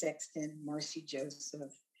Anne Sexton, Marcy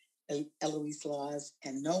Joseph, Eloise Laws,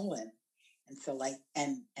 and Nolan, and so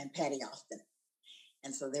and Patty Austin,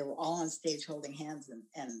 and so they were all on stage holding hands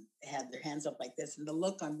and had their hands up like this, and the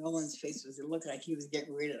look on Nolan's face was, it looked like he was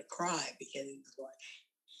getting ready to cry because he was going.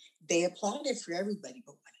 They applauded for everybody,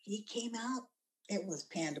 but when he came out, it was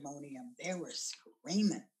pandemonium. They were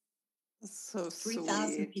screaming. That's so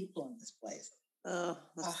 3,000 people in this place. Oh,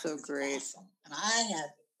 that's so great. Awesome. And I had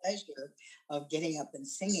pleasure of getting up and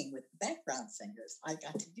singing with the background singers. I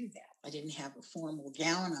got to do that. I didn't have a formal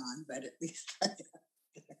gown on, but at least I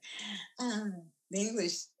got the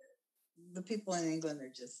English, the people in England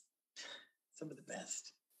are just some of the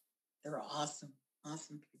best. They're awesome,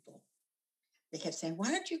 awesome people. They kept saying, why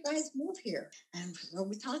don't you guys move here? And so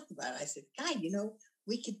we talked about it. I said, God,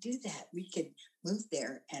 we could do that. We could move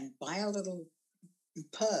there and buy a little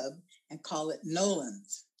pub and call it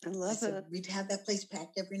Nolan's. I love it. We'd have that place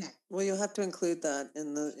packed every night. Well, you'll have to include that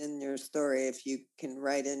in your story if you can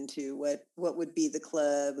write into what would be the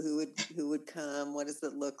club, who would come, what does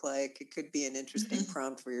it look like? It could be an interesting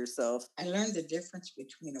prompt for yourself. I learned the difference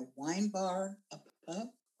between a wine bar, a pub.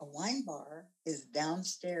 A wine bar is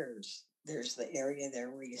downstairs. There's the area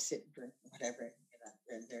there where you sit and drink whatever,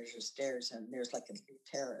 and there's your stairs, and there's like a little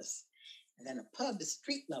terrace. And then a pub is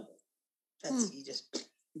street level. That's you just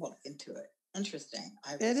walk into it. Interesting.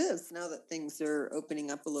 It is now that things are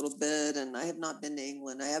opening up a little bit, and I have not been to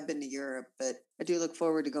England. I have been to Europe, but I do look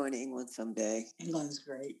forward to going to England someday. England's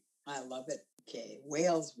great. I love it. Okay,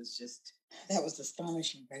 Wales that was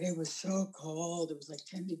astonishing, but it was so cold. It was like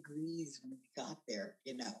 10 degrees when we got there,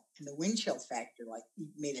 and the wind chill factor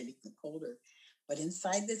made it even colder. But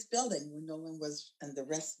inside this building, when Nolan was and the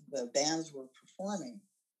rest of the bands were performing,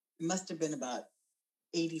 it must have been about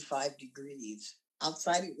 85 degrees.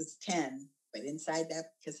 Outside it was 10, but inside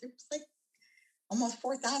that, because it was like almost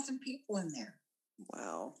 4,000 people in there.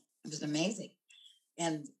 Wow. It was amazing.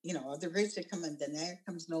 And, the groups that come in, then there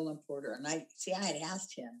comes Nolan Porter. And I had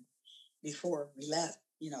asked him before we left,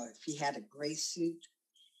 if he had a gray suit,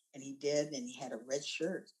 and he did, and he had a red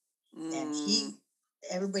shirt. And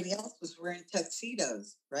everybody else was wearing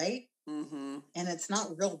tuxedos, right? Mm-hmm. And it's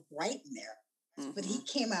not real bright in there. Mm-hmm. But he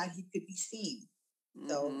came out, he could be seen.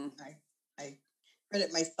 So I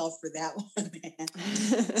credit myself for that one, man.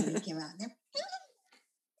 And he came out there.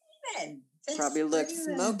 Probably looked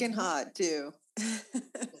smoking hot too.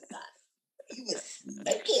 He was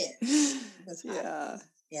smoking. He was hot. Yeah.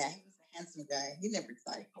 Yeah, he was a handsome guy. He never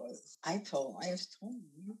thought he was. I was told him,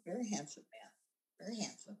 you're a very handsome man. Very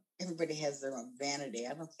handsome. Everybody has their own vanity.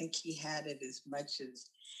 I don't think he had it as much as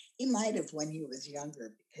he might have when he was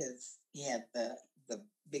younger, because he had the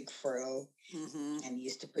big fro, and he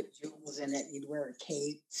used to put jewels in it. He'd wear a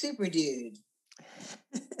cape. Super dude.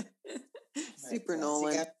 Super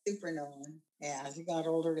Nolan. Super Nolan. Yeah, as he got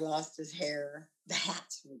older, he lost his hair. The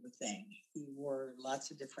hats were the thing. He wore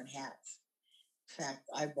lots of different hats. In fact,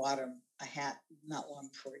 I bought him a hat not long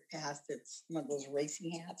before he passed. It's one of those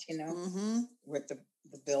racing hats, with the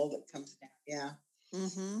bill that comes down. Yeah.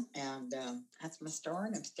 Mm-hmm. And that's my story,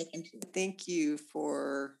 and I'm sticking to it. Thank you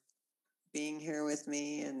for being here with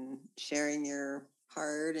me and sharing your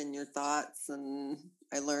heart and your thoughts. And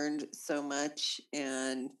I learned so much,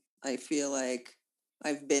 and I feel like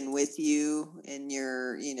I've been with you and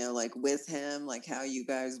you're, with him, like how you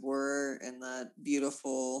guys were, and that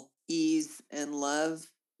beautiful ease and love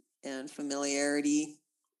and familiarity.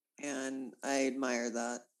 And I admire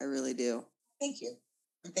that. I really do. Thank you.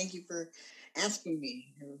 And thank you for asking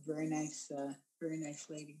me. You're a very nice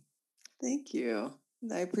lady. Thank you.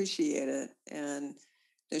 I appreciate it. And if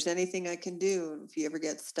there's anything I can do, if you ever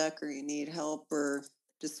get stuck or you need help or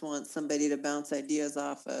just want somebody to bounce ideas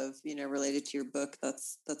off of, related to your book,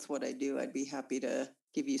 that's what I do. I'd be happy to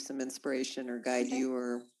give you some inspiration or guide you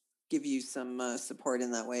or give you some support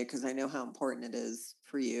in that way, because I know how important it is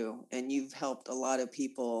for you, and you've helped a lot of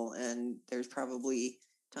people, and there's probably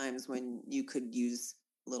times when you could use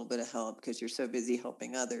a little bit of help because you're so busy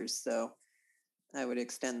helping others. So I would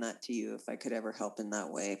extend that to you if I could ever help in that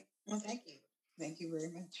way. Well, thank you. Thank you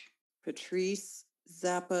very much. Patrice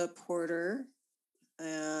Zappa Porter.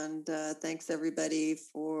 And thanks everybody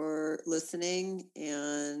for listening.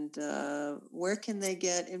 And where can they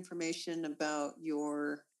get information about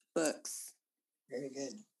your books? Very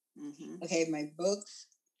good. Mm-hmm. Okay, my books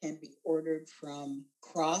can be ordered from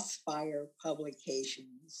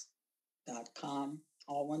crossfirepublications.com,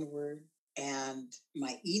 all one word. And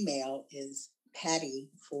my email is Pattie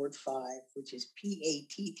Ford5, which is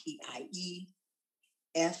PATTIEFORD5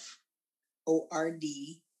 Well,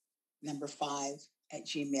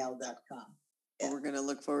 we're going to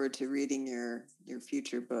look forward to reading your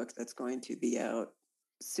future book that's going to be out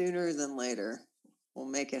sooner than later. We'll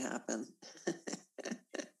make it happen.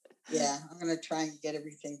 Yeah, I'm going to try and get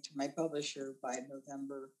everything to my publisher by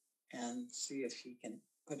November and see if he can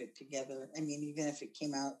put it together. I mean, even if it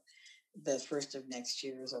came out the first of next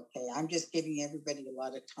year is okay. I'm just giving everybody a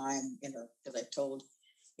lot of time, because I told,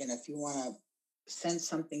 if you want to send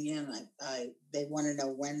something in, they want to know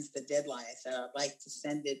when's the deadline. I said, I'd like to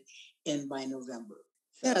send it in by November.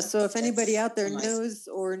 So if anybody out there knows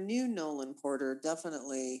or knew Nolan Porter,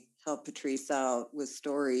 definitely help Patrice out with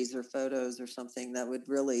stories or photos or something that would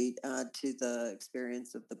really add to the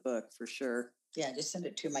experience of the book for sure. Yeah, just send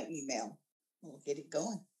it to my email. We'll get it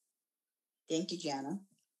going. Thank you, Jana.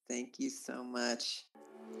 Thank you so much.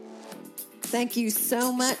 Thank you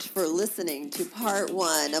so much for listening to part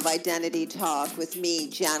 1 of Identity Talk with me,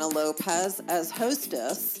 Jana Lopez, as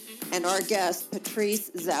hostess, and our guest,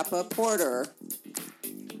 Patrice Zappa Porter.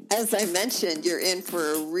 As I mentioned, you're in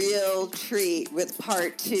for a real treat with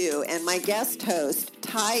part 2, and my guest host,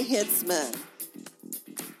 Ty Hitzman,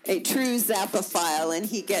 a true Zappaphile, and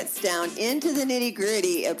he gets down into the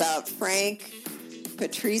nitty-gritty about Frank,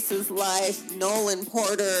 Patrice's life, Nolan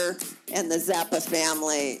Porter, and the Zappa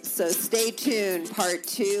family. So stay tuned, part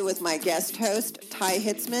 2 with my guest host, Ty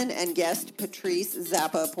Hitzman, and guest Patrice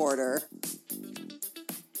Zappa Porter.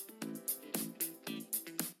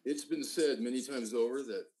 It's been said many times over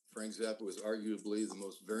that Frank Zappa was arguably the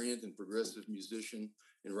most variant and progressive musician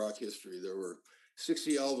in rock history. There were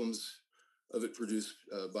 60 albums of it produced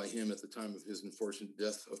by him at the time of his unfortunate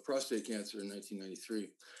death of prostate cancer in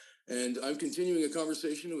 1993. And I'm continuing a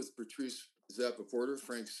conversation with Patrice Zappa Porter,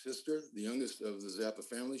 Frank's sister, the youngest of the Zappa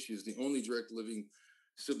family. She is the only direct living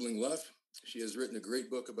sibling left. She has written a great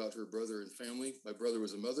book about her brother and family. My Brother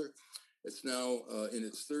Was a Mother. It's now in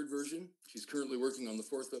its 3rd version. She's currently working on the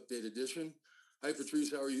 4th update edition. Hi,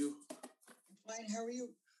 Patrice. How are you? I'm fine. How are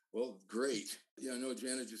you? Well, great. Yeah, I know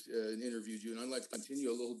Jana just interviewed you, and I'd like to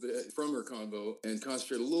continue a little bit from her convo and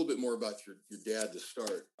concentrate a little bit more about your dad to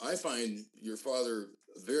start. I find your father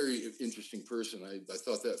a very interesting person. I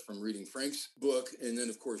thought that from reading Frank's book, and then,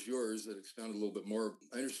 of course, yours that expounded a little bit more.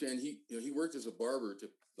 I understand he worked as a barber to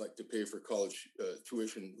pay for college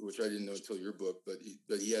tuition, which I didn't know until your book, but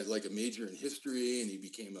he had like a major in history, and he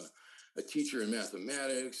became a teacher in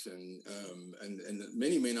mathematics, and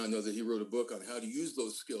many may not know that he wrote a book on how to use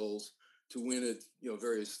those skills to win at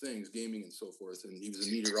various things, gaming and so forth. And he was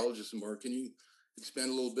a meteorologist. And Mark, can you expand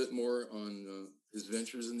a little bit more on his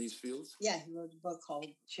ventures in these fields? Yeah, he wrote a book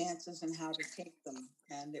called Chances and How to Take Them,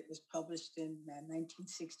 and it was published in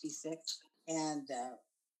 1966. And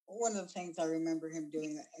one of the things I remember him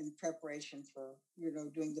doing in preparation for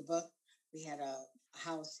doing the book, we had a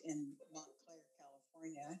house in Montclair,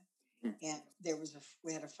 California. And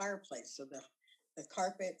we had a fireplace. So the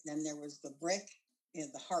carpet, then there was the brick,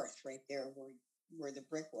 the hearth right there where the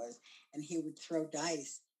brick was. And he would throw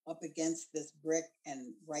dice up against this brick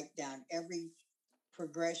and write down every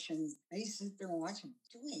progression. I used to sit there and watch him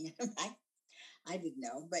doing it. I didn't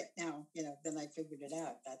know, but now, then I figured it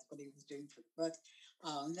out. That's what he was doing for the book.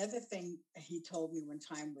 Another thing he told me one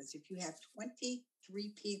time was if you have 23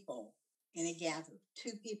 people in a gather,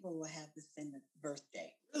 2 people will have the same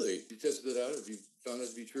birthday. Really? You tested it out? Have you found that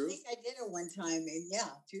to be true? I think I did it one time, and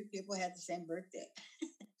 2 people had the same birthday.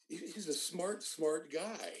 He's a smart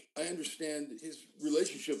guy. I understand his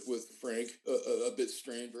relationship with Frank, a bit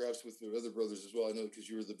strained, perhaps with the other brothers as well. I know because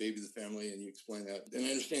you were the baby of the family and you explained that. And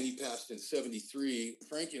I understand he passed in 1973.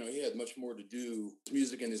 Frank, he had much more to do. His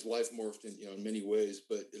music and his life morphed in many ways,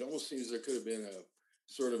 but it almost seems there could have been a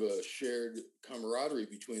sort of a shared camaraderie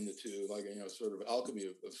between the two, like, sort of alchemy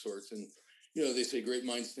of sorts. And, they say great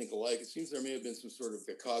minds think alike. It seems there may have been some sort of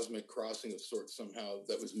a cosmic crossing of sorts somehow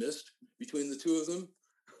that was missed between the two of them.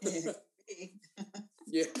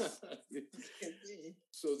 Yeah. Could be.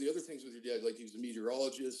 So the other things with your dad, like he was a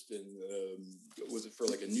meteorologist, and was it for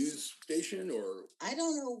like a news station or? I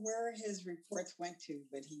don't know where his reports went to,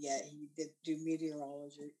 but he did do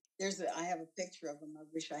meteorology. I have a picture of him. I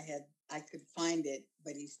wish I could find it,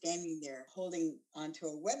 but he's standing there holding onto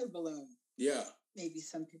a weather balloon. Yeah. Maybe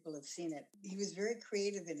some people have seen it. He was very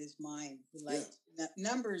creative in his mind. He liked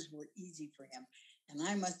numbers were easy for him, and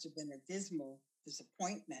I must have been a dismal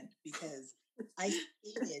disappointment because I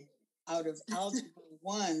skated out of algebra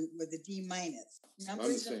 1 with a D minus.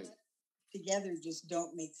 Numbers together just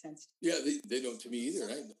don't make sense. Yeah, they don't to me either.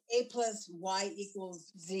 Right? A plus Y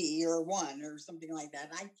equals Z or 1 or something like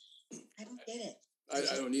that. I don't get it.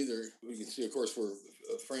 I don't either. We can see, of course, where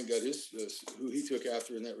Frank got his, who he took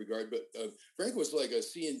after in that regard. But Frank was like a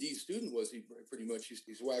C&D student, was he? Pretty much,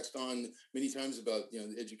 he's waxed on many times about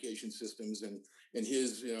the education systems and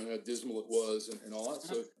his how dismal it was and all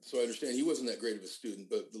that. So I understand he wasn't that great of a student,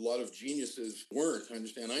 but a lot of geniuses weren't. I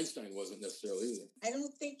understand Einstein wasn't necessarily either. I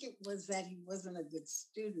don't think it was that he wasn't a good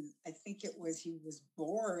student. I think it was he was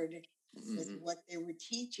bored with what they were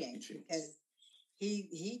teaching. Because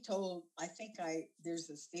he told,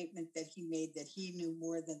 there's a statement that he made that he knew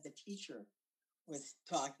more than the teacher was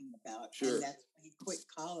talking about. Sure. And that's why he quit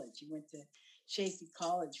college. He went to Chaffey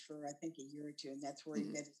College for, I think, a year or two, and that's where he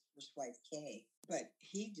met his first wife, Kay. But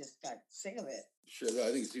he just got sick of it. Sure.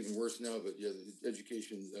 I think it's even worse now, but yeah, the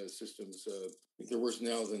education systems, I think they're worse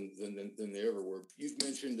now than they ever were. You've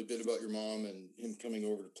mentioned a bit about your mom and him coming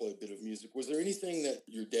over to play a bit of music. Was there anything that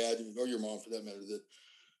your dad, or your mom for that matter,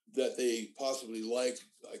 that they possibly liked,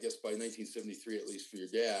 I guess by 1973, at least for your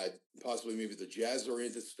dad, possibly maybe the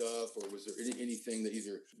jazz-oriented stuff, or was there anything that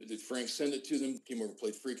did Frank send it to them, came over and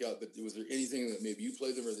played Freak Out, but was there anything that maybe you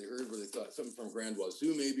played them or they heard where they thought something from Grand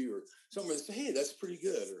Wazoo maybe, or something where they say, hey, that's pretty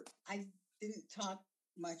good? Or I didn't talk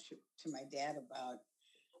much to my dad about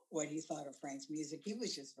what he thought of Frank's music. He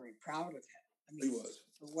was just very proud of him. I mean, he was.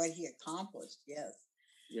 For what he accomplished, yes.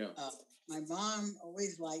 Yeah. My mom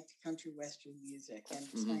always liked country western music, and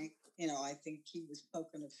Frank, I think he was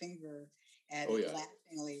poking a finger at it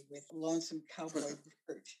laughingly with Lonesome Cowboy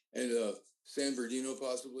Bert. And San Bernardino,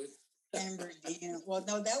 possibly? San Bernardino. Well,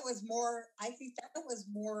 no, that was more, I think that was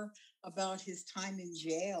more about his time in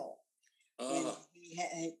jail.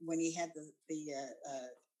 When he had the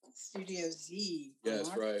Studio Z.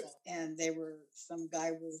 Yes, right. And some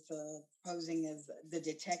guy was posing as the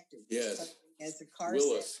detective. Yes. As a car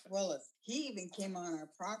Willis. He even came on our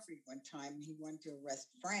property one time and he wanted to arrest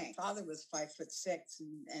Frank. Father was 5'6"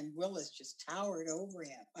 and Willis just towered over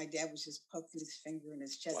him. My dad was just poking his finger in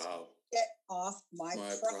his chest. Wow. Get off my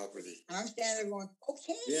property. And I'm standing there going,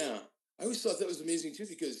 okay. Yeah. I always thought that was amazing too,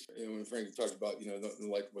 because when Frank talked about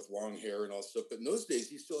like with long hair and all stuff, but in those days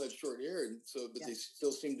he still had short hair, and they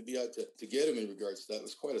still seemed to be out to get him in regards to that. It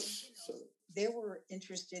was quite They were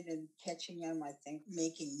interested in catching him, I think,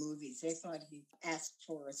 making movies. They thought he asked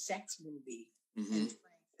for a sex movie, and Frank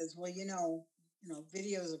says, "Well,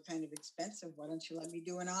 videos are kind of expensive. Why don't you let me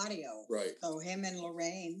do an audio?" Right. So him and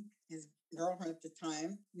Lorraine, his girlfriend at the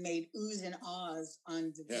time, made oohs and ahs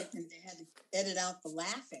on the video, and they had to edit out the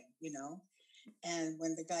laughing, And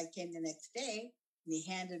when the guy came the next day, and he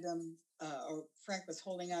handed him, or Frank was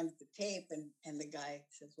holding on to the tape, and the guy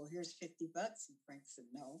says, "Well, here's $50." And Frank said,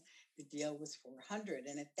 "No, the deal was for $100."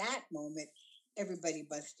 And at that moment, everybody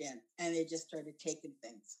bust in, and they just started taking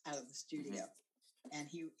things out of the studio. And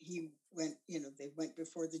he went, they went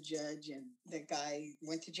before the judge, and the guy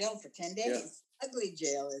went to jail for 10 days. Yeah. Ugly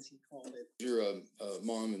jail, as he called it. Your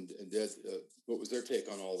mom and dad, what was their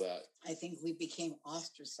take on all that? I think we became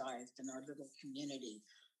ostracized in our little community.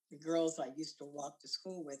 The girls I used to walk to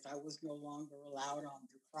school with, I was no longer allowed on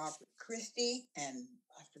their property. Christy and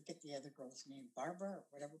I forget the other girl's name, Barbara or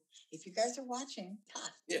whatever. If you guys are watching,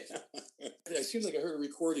 tough. Yeah. It seems like I heard a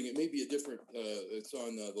recording. It may be a different, it's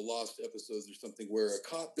on the Lost episodes or something, where a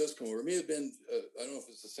cop does come over. It may have been, I don't know if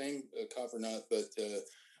it's the same cop or not, but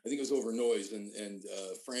I think it was over noise. And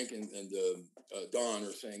Frank and Don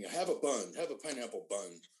are saying, have a pineapple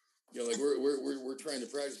bun. Like we're trying to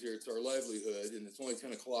practice here. It's our livelihood, and it's only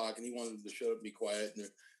 10 o'clock. And he wanted them to shut up and be quiet. And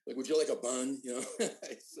they're like, "Would you like a bun?"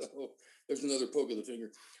 So there's another poke of the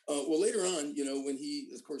finger. Well, later on, when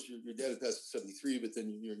of course, your dad had passed at 73, but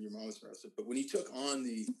then your mom was arrested. But when he took on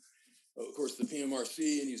the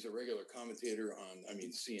PMRC, and he's a regular commentator on,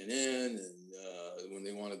 CNN, and when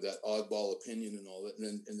they wanted that oddball opinion and all that,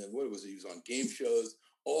 and then what was he? He was on game shows.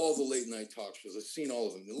 All the late night talk shows. I've seen all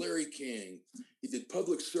of them. Larry King. He did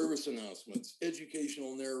public service announcements,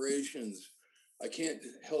 educational narrations. I can't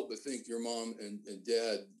help but think your mom and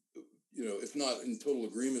dad if not in total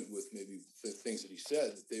agreement with maybe the things that he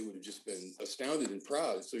said, that they would have just been astounded and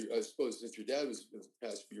proud. So I suppose since your dad was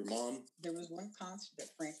passed, your mom. There was one concert that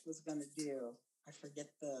Frank was going to do. I forget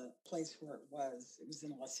the place where it was. It was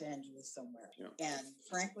in Los Angeles somewhere. Yeah. And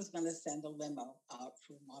Frank was going to send a limo out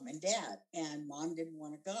for mom and dad. And mom didn't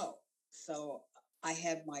want to go. So I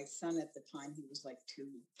had my son at the time. He was like 2.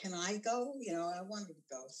 Can I go? I wanted to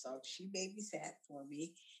go. So she babysat for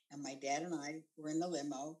me. And my dad and I were in the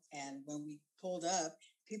limo. And when we pulled up,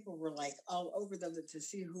 people were like all over them to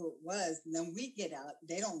see who it was. And then we get out.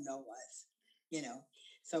 They don't know us,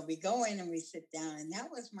 So we go in and we sit down. And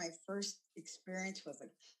that was my first experience with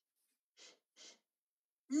like,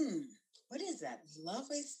 what is that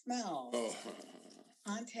lovely smell? Oh.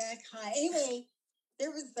 Contact high. Anyway,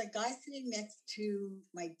 there was a guy sitting next to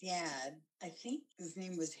my dad. I think his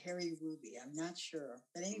name was Harry Ruby. I'm not sure.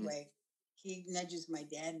 But anyway, he nudges my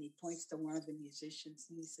dad and he points to one of the musicians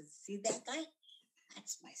and he says, see that guy?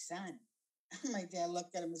 That's my son. My dad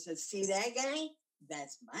looked at him and said, see that guy?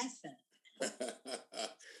 That's my son.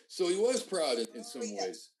 So he was proud in some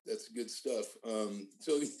ways. That's good stuff.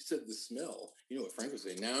 So he said the smell. You know what Frank was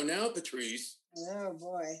saying? Now, Patrice. Oh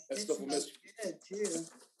boy, that stuff will mess good too.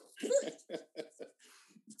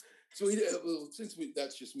 So since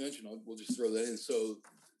that's just mentioned, we'll just throw that in. So,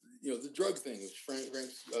 the drug thing, which Frank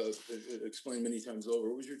explained many times over.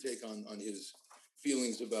 What was your take on his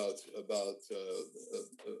feelings about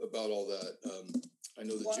all that? I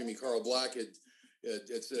know that Jimmy Carl Black had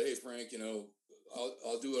said, "Hey Frank,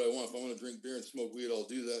 I'll do what I want. If I want to drink beer and smoke weed, I'll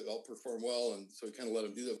do that. I'll perform well." And so he kind of let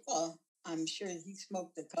him do that. Well, I'm sure he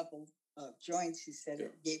smoked a couple of joints. He said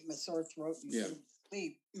it gave him a sore throat and couldn't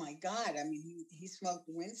sleep. My God, I mean, he smoked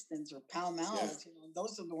Winston's or Pall Malls.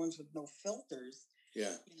 Those are the ones with no filters.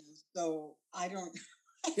 Yeah. So I don't.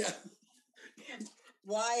 Yeah.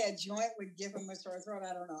 Why a joint would give him a sore throat,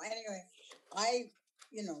 I don't know. Anyway, I,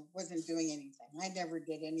 wasn't doing anything. I never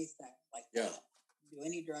did anything like that. Do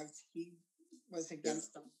any drugs. He was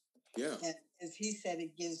against them. Yeah. And as he said,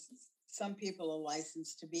 it gives some people a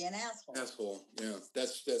license to be an asshole. Asshole, yeah,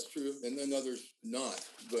 that's true, and then others not.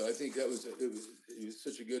 But I think it was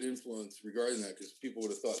such a good influence regarding that, because people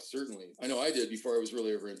would have thought, certainly, I know I did before I was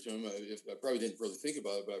really ever into him. I probably didn't really think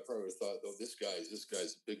about it, but I probably would have thought, oh, this guy's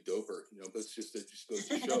a big doper. But it just goes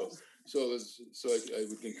to show. So I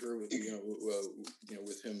would concur with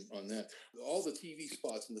with him on that. All the TV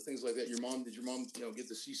spots and the things like that. Did your mom get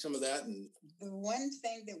to see some of that? And the one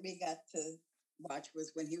thing that we got to watch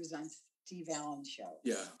was when he was on Steve Allen's show.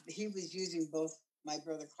 Yeah. He was using both my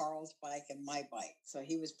brother Carl's bike and my bike. So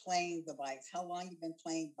he was playing the bikes. How long you been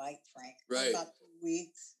playing bike, Frank? Right. About 2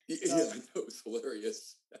 weeks. Yeah, I know, it was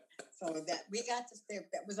hilarious. So that we got to stay.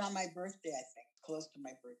 That was on my birthday, I think, close to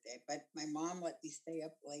my birthday. But my mom let me stay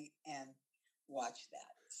up late and watch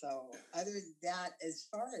that. So other than that, as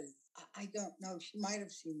far as, I don't know, she might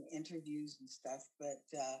have seen the interviews and stuff, but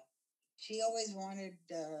she always wanted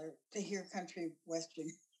to hear country western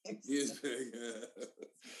music.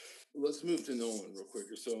 Let's move to Nolan real quick.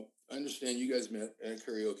 So I understand you guys met at a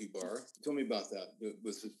karaoke bar. Tell me about that.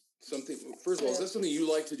 Was it something, first of all, is that something you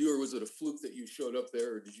like to do, or was it a fluke that you showed up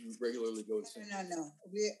there, or did you regularly go and sing? No.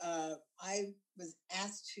 I was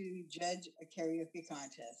asked to judge a karaoke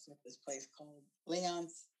contest at this place called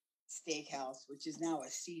Leon's Steakhouse, which is now a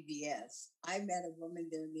CVS. I met a woman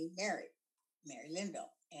there named Mary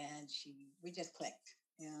Linville, and we just clicked.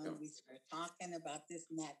 We started talking about this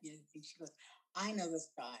and that. She goes, I know this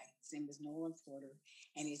guy. His name is Nolan Porter,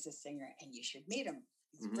 and he's a singer, and you should meet him.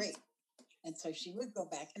 He's great. And so she would go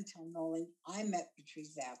back and tell Nolan, I met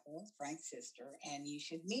Patrice Zappel, Frank's sister, and you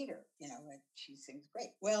should meet her. And she sings great.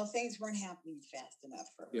 Well, things weren't happening fast enough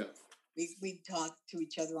for her. Yeah. We talked to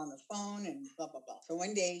each other on the phone and blah, blah, blah. So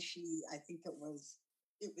one day I think it was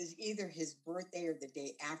either his birthday or the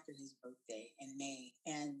day after his birthday in May.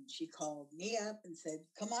 And she called me up and said,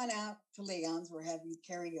 come on out to Leon's. We're having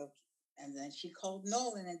karaoke. And then she called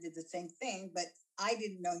Nolan and did the same thing, but I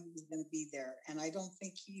didn't know he was going to be there. And I don't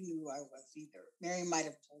think he knew I was either. Mary might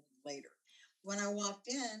have told him later. When I walked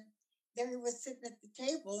in, there he was sitting at the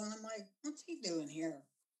table. And I'm like, what's he doing here?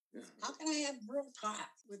 Yeah. How can I have real talk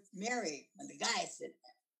with Mary when the guy's sitting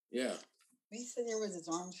there? Yeah. He's sitting there with his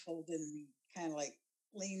arms folded and he kind of like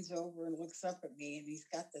leans over and looks up at me, and he's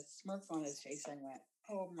got this smirk on his face. I went,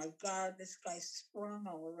 oh my God, this guy's sprung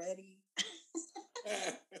already.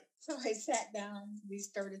 So I sat down, we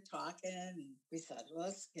started talking, and we thought, well,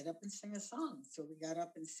 let's get up and sing a song. So we got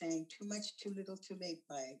up and sang Too Much, Too Little, Too Late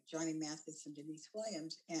by Johnny Mathis and Denise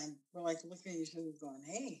Williams. And we're like looking at each other going,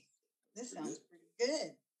 hey, this sounds pretty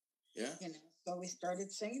good. Yeah. So we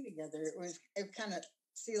started singing together. It kind of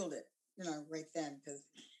sealed it, right then, because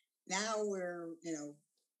now we're,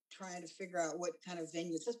 trying to figure out what kind of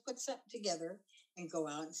venues. Let's put something together and go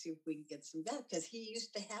out and see if we can get some band. Because he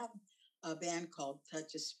used to have a band called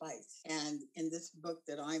Touch of Spice. And in this book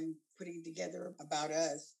that I'm putting together about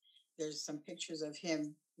us, there's some pictures of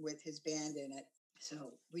him with his band in it.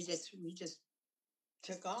 So we just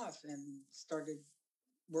took off and started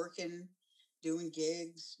working, doing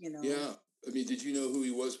gigs, Yeah. I mean, did you know who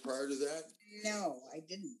he was prior to that? No, I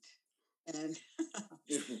didn't. And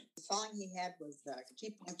the song he had was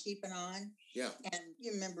Keep On Keeping On. Yeah. And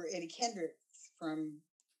you remember Eddie Kendricks from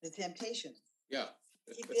The Temptations. Yeah.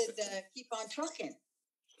 He did Keep On Trucking.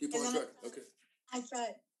 Keep On Trucking. Okay. I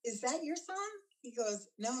thought, is that your song? He goes,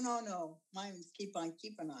 no. Mine's Keep On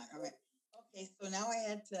Keeping On. I went, okay. So now I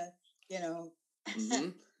had to,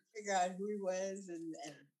 figure out who he was. And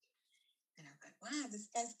I'm like, wow, this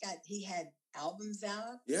guy's he had albums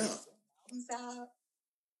out. Yeah. Albums out.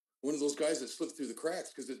 One of those guys that slipped through the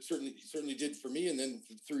cracks, because it certainly did for me. And then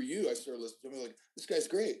through you, I started listening to him like, this guy's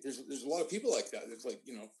great. There's a lot of people like that. It's like,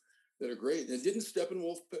 that are great. And didn't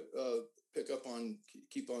Steppenwolf pick up on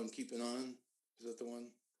Keep On Keeping On? Is that the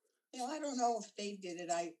one? I don't know if they did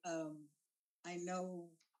it. I know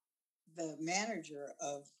the manager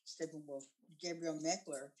of Steppenwolf, Gabriel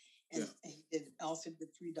Meckler, and he also did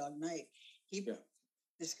Three Dog Night. He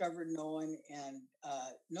discovered Nolan, and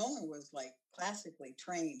Nolan was like classically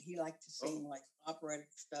trained. He liked to sing like operatic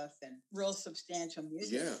stuff and real substantial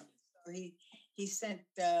music. Yeah. So he sent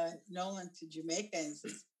Nolan to Jamaica and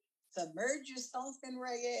says, submerge yourself in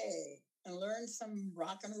reggae and learn some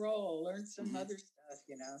rock and roll, learn some other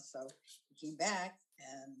stuff, So he came back,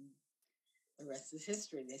 and the rest is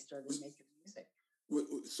history. They started making music.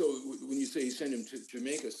 So when you say he sent him to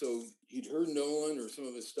Jamaica, so he'd heard Nolan or some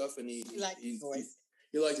of his stuff, and he liked his voice.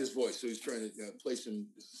 He liked his voice, so he's trying to place him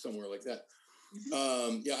somewhere like that.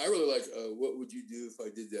 I really like What Would You Do If I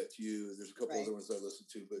Did That to You? There's a couple other ones I listened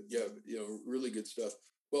to, but really good stuff.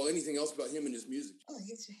 Well, anything else about him and his music? Oh,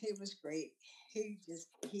 he was great. He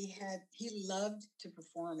loved to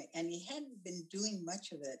perform, and he hadn't been doing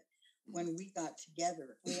much of it when we got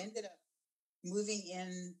together. We ended up moving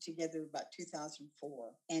in together about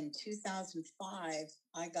 2004. And 2005,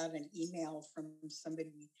 I got an email from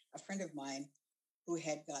somebody, a friend of mine, who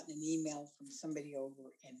had gotten an email from somebody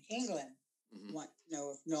over in England, wanting to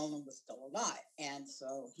know if Nolan was still alive. And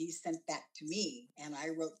so he sent that to me, and I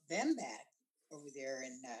wrote them back over there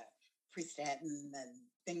in Prestatyn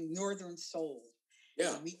and Northern Soul.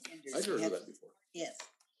 Yeah, I've heard of that before. Yes.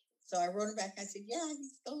 So I wrote him back. I said, yeah,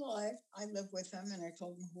 he's still alive. I live with him. And I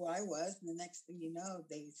told him who I was. And the next thing you know,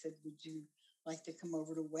 they said, would you like to come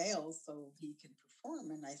over to Wales so he can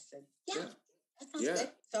perform? And I said, yeah. That sounds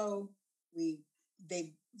good. So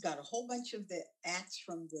they got a whole bunch of the acts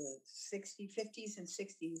from the 50s and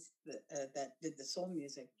 60s that did the soul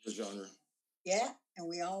music. The genre. Yeah. And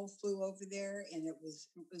we all flew over there, and it was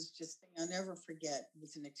just, I'll never forget. It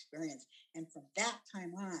was an experience. And from that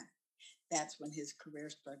time on, that's when his career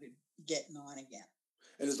started getting on again.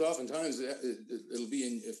 And it's oftentimes it'll be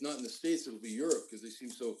if not in the States, it'll be Europe, because they seem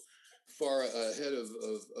so far ahead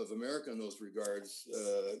of America in those regards.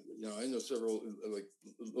 I know several like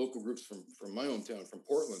local groups from my hometown, from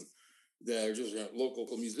Portland, that are just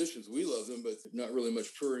local musicians. We love them, but not really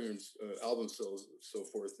much touring and album sales, so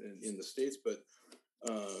forth in the States. But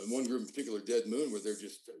one group in particular, Dead Moon, where they're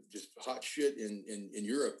just hot shit in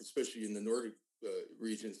Europe, especially in the Nordic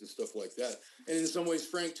regions and stuff like that. And in some ways,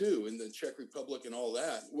 Frank too, in the Czech Republic and all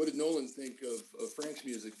that. What did Nolan think of Frank's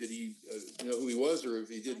music? Did he know who he was, or if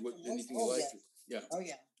he did anything he liked? Yeah. Oh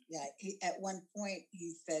yeah. Yeah. At one point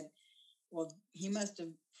he said, well,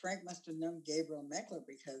 Frank must have known Gabriel Meckler,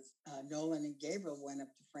 because Nolan and Gabriel went up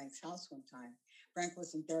to Frank's house one time. Frank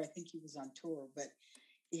wasn't there. I think he was on tour, but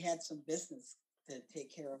he had some business to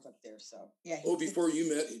take care of up there. So yeah. Before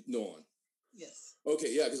you met Nolan? Yes. Okay,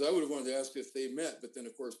 yeah, because I would have wanted to ask if they met, but then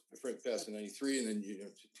of course Frank passed in '93, and then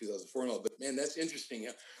 2004 and all. But man, that's interesting,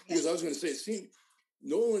 because I was going to say,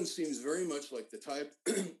 Nolan seems very much like the type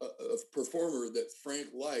of performer that Frank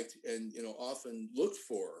liked and often looked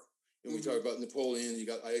for. And we talk about Napoleon, you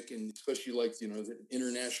got Ike, and especially like the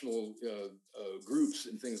international groups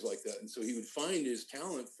and things like that. And so he would find his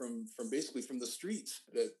talent from basically from the streets.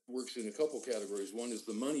 That works in a couple categories. One is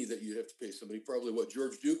the money that you have to pay somebody. Probably what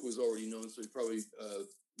George Duke was already known, so he probably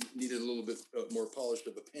needed a little bit more polished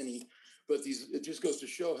of a penny. But it just goes to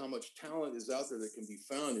show how much talent is out there that can be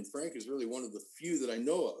found. And Frank is really one of the few that I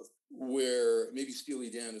know of, where maybe Steely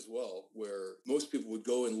Dan as well, where most people would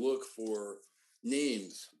go and look for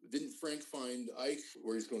names. Didn't Frank find Ike,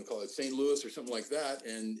 or he's going to call it St. Louis or something like that,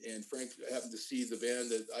 and Frank happened to see the band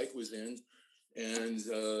that Ike was in, And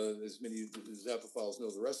as many Zappophiles know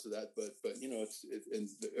the rest of that, but and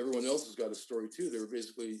everyone else has got a story too. They were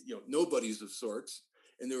basically nobodies of sorts,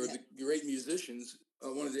 and they were the great musicians. I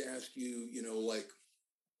wanted to ask you, like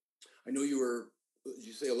I know you were, did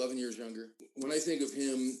you say 11 years younger? When I think of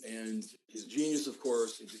him and his genius, of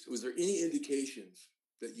course, was there any indications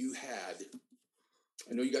that you had?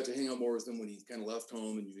 I know you got to hang out more with him when he kind of left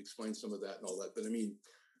home, and you explained some of that and all that. But I mean,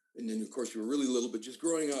 and then of course you were really little, but just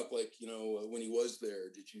growing up, like when he was there,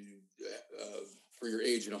 did you, for your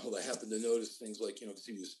age and all that, happen to notice things like because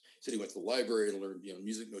he said he went to the library and learned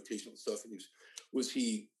music notation stuff, and was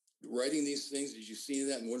he writing these things? Did you see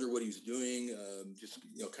that and wonder what he was doing? Just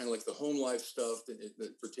kind of like the home life stuff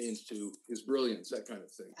that pertains to his brilliance, that kind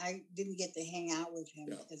of thing. I didn't get to hang out with him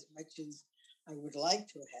as much as I would like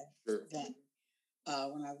to have done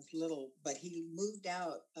when I was little, but he moved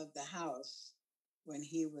out of the house when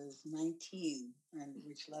he was 19, and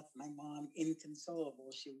which left my mom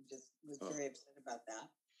inconsolable. She was very upset about that.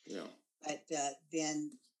 Yeah. But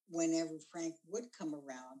then whenever Frank would come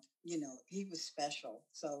around, he was special.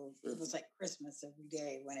 So it was like Christmas every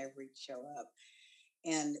day whenever he'd show up.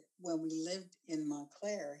 And when we lived in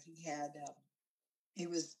Montclair, he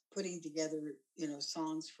was putting together,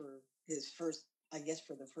 songs for his first, I guess,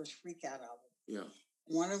 for the first Freak Out album. Yeah.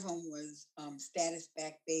 One of them was Status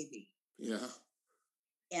Back Baby. Yeah.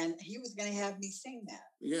 And he was going to have me sing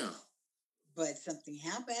that. Yeah. But something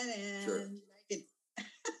happened, and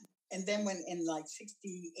and then when in like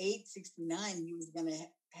 68, 69, he was going to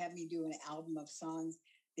have me do an album of songs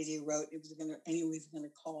that he wrote. He was going to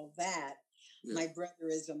call that My Brother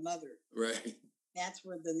is a Mother. Right. That's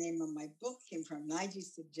where the name of my book came from. And I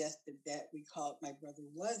just suggested that we call it My Brother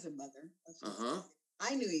Was a Mother.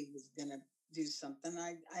 I knew he was going to do something.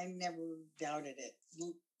 I never doubted it.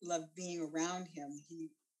 Loved being around him. He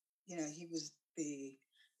was the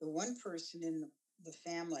one person in the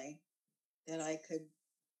family that I could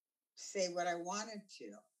say what I wanted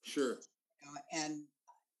to. Sure. And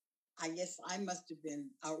I guess I must have been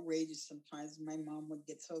outrageous sometimes. My mom would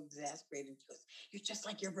get so exasperated. She goes, "You're just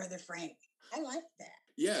like your brother Frank." I like that.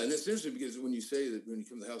 Yeah, and that's interesting because when you say that when you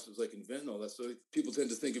come to the house, it was like an event and all that, so people tend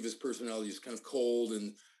to think of his personality as kind of cold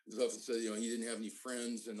and stuff, and say he didn't have any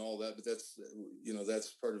friends and all that. But that's that's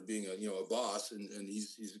part of being a boss, and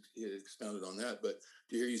he's expounded on that. But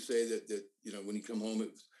to hear you say that when you come home,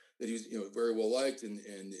 that he was very well liked and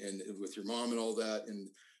with your mom and all that, and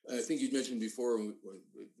I think you'd mentioned before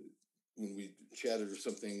when we chatted or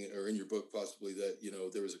something, or in your book possibly, that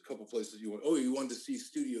there was a couple places you wanted to see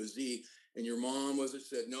Studio Z, and your mom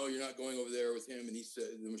said, "No, you're not going over there with him," and he said,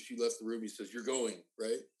 and when she left the room, he says, "You're going,"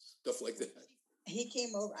 right? Stuff like that. He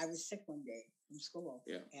came over. I was sick one day from school,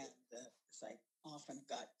 and it's like often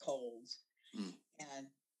got colds, and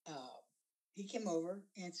he came over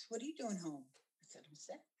and said, "What are you doing home?" I said, "I'm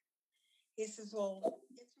sick." He says, "Well,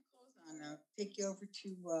 get some clothes on. I'll take you over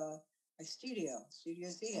to a Studio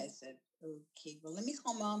Z." I said, "Okay, well, let me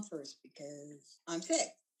call Mom first because I'm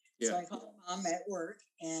sick." Yeah. So I called Mom at work,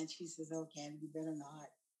 and she says, "Okay, you better not,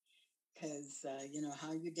 because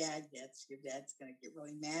how your dad gets. Your dad's going to get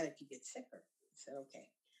really mad if you get sicker." I said, "Okay."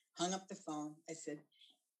 Hung up the phone. I said,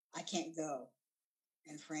 "I can't go."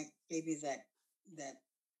 And Frank gave me that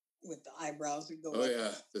with the eyebrows that go. Oh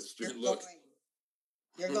yeah, the straight look.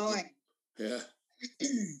 You're going. Yeah.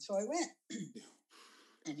 So I went,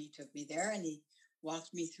 and he took me there, and he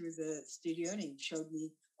walked me through the studio, and he showed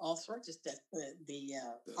me all sorts of stuff. The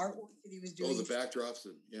artwork that he was doing. Oh, the backdrops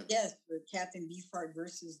and Yes, the Captain Beefheart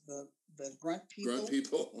versus the grunt people. Grunt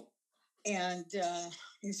people. And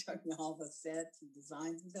he showed me all the sets and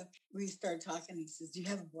designs and stuff. We started talking. He says, "Do you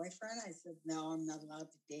have a boyfriend?" I said, "No, I'm not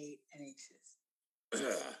allowed to date." And he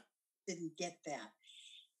says, "Didn't get that."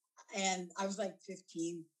 And I was like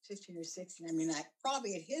 15 or 16. I mean, I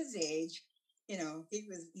probably at his age, he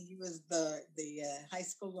was the high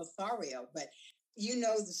school Lothario. But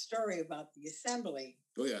the story about the assembly.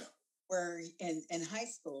 Oh yeah. Where in high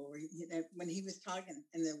school, where when he was talking,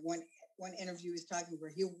 and the one interview he was talking where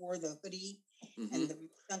he wore the hoodie and the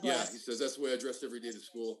sunglasses. Yeah, he says that's the way I dressed every day to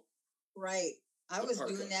school. Right. I was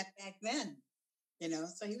doing that back then,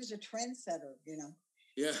 so he was a trendsetter,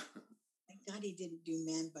 Yeah. Thank God he didn't do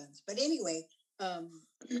man buns. But anyway, man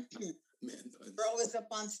buns. Girl was up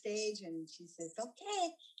on stage and she says,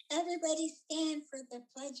 "Okay, everybody stand for the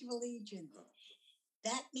Pledge of Allegiance." Oh.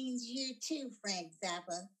 "That means you too, Frank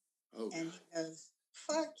Zappa." Oh, and he goes,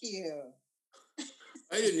 "Fuck you."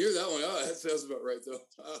 I didn't hear that one. Oh, that sounds about right, though.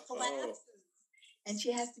 Collapses. And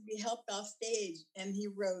she has to be helped off stage. And he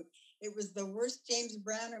wrote, "It was the worst James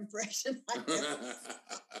Brown impression I've ever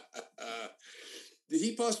seen." Did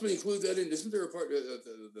he possibly include that in? Isn't there a part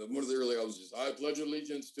one of the early albums is "I pledge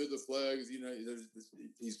allegiance to the flag"? You know,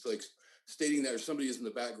 he's like stating that, or somebody is in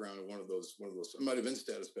the background of one of those. It might have been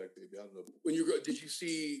Status Back Baby. I don't know. When you go, did you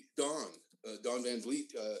see Don Van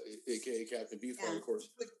Vliet, aka Captain Beefheart, of course?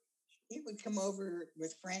 He would come over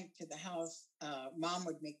with Frank to the house. Mom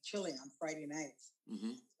would make chili on Friday nights.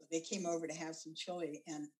 Mm-hmm. So they came over to have some chili,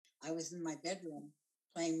 and I was in my bedroom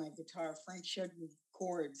playing my guitar. Frank showed me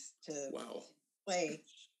chords to play,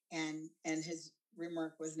 and his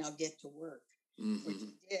remark was, "Now get to work," which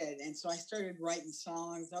he did. And so I started writing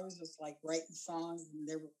songs. I was just like writing songs, and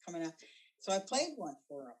they were coming out. So I played one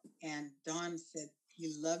for him, and Don said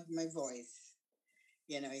he loved my voice.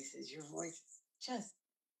 You know, he says, "Your voice is just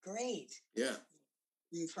great." Yeah.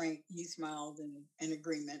 And Frank, he smiled in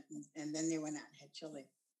agreement, and then they went out and had chili.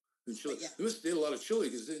 Chili. Yeah. They must have did a lot of chili,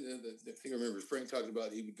 because I think I remember Frank talking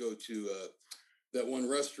about he would go to that one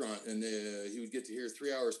restaurant, and he would get to hear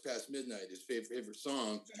 3 hours past midnight, his favorite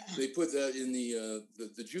song. Yeah. They put that in the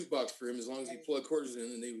jukebox for him as long as he plugged quarters in,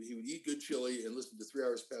 and he would eat good chili and listen to 3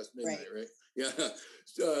 hours past midnight, right? Yeah.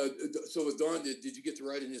 So with Don, did you get to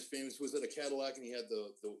ride in his famous? Was that a Cadillac, and he had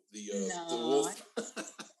the wolf? I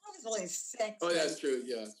was only 6. Oh, that's true.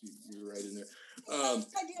 Yeah, you were right in there. I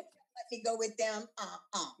didn't let me go with them.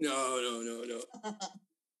 No.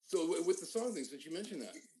 So with the song thing, since you mentioned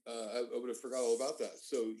that, I would have forgot all about that.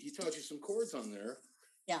 So he taught you some chords on there.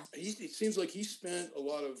 Yeah. It seems like he spent a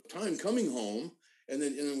lot of time coming home, and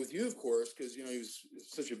then with you, of course, because he was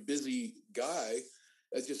such a busy guy.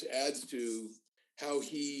 That just adds to how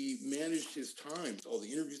he managed his time, all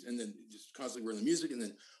the interviews, and then just constantly wearing the music, and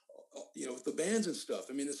then with the bands and stuff.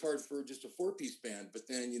 I mean, it's hard for just a 4-piece band, but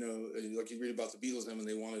then like you read about the Beatles, and when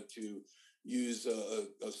they wanted to use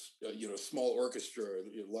a small orchestra,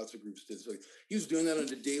 lots of groups did. So he was doing that on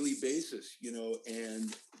a daily basis,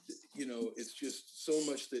 and it's just so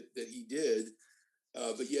much that he did,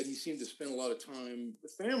 but yet he seemed to spend a lot of time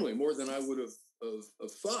with family, more than I would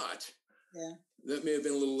have thought. Yeah. That may have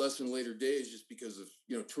been a little less in later days, just because of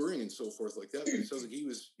touring and so forth like that. But it sounds like he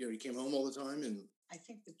was, he came home all the time. And I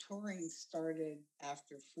think the touring started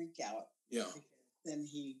after Freak Out. Yeah. Then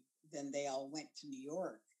they all went to New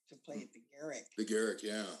York to play at the Garrick. The Garrick,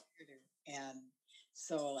 yeah. And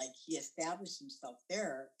so, like, he established himself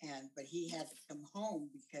there, but he had to come home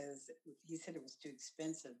because he said it was too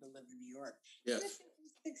expensive to live in New York. Yes. It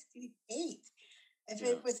was 68. If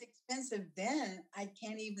it was expensive then, I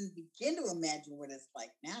can't even begin to imagine what it's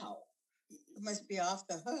like now. It must be off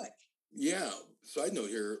the hook. Yeah. Side note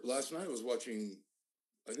here, last night I was watching,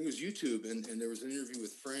 I think it was YouTube, and there was an interview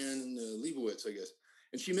with Fran Lebowitz, I guess.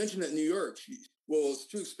 And she mentioned that in New York, it's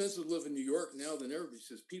too expensive to live in New York now than ever. She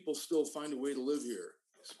says, people still find a way to live here.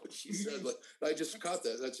 That's what she said. Like, I just caught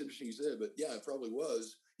that. That's interesting you said, but yeah, it probably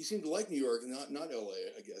was. He seemed to like New York and not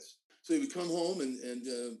LA, I guess. So he would come home and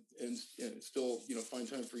still, find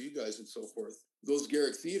time for you guys and so forth. Those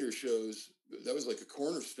Garrick Theater shows, that was like a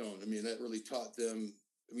cornerstone. I mean, that really taught them.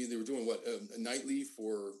 I mean, they were doing nightly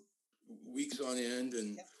for weeks on end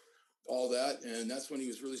and all that. And that's when he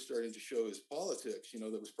was really starting to show his politics,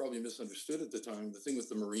 that was probably misunderstood at the time. The thing with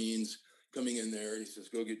the Marines coming in there, and he says,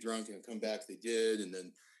 go get drunk and come back. They did. And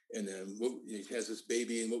then he has this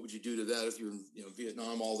baby, and what would you do to that if you're in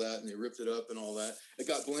Vietnam, all that, and they ripped it up and all that. It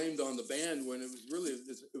got blamed on the band when it was really,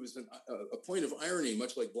 it was a point of irony,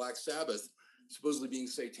 much like Black Sabbath supposedly being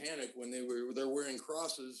satanic when they're wearing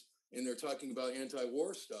crosses and they're talking about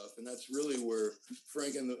anti-war stuff. And that's really where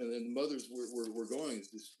Frank and the Mothers were going.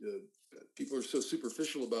 People are so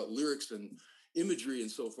superficial about lyrics and imagery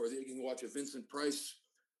and so forth. You can watch a Vincent Price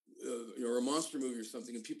or a monster movie or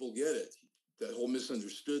something, and people get it. That whole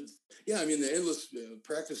misunderstood. Yeah, I mean, the endless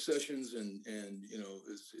practice sessions and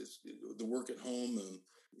is the work at home.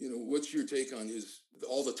 What's your take on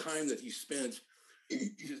all the time that he spent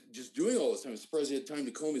just doing all this time? I'm surprised he had time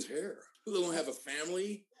to comb his hair. Who don't have a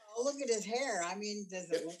family? Oh, look at his hair. I mean,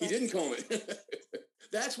 does it look he didn't comb it.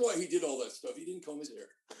 That's why he did all that stuff. He didn't comb his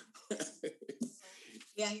hair.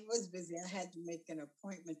 Yeah, he was busy. I had to make an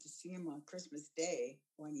appointment to see him on Christmas Day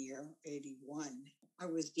one year, 81. I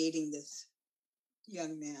was dating this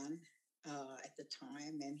young man at the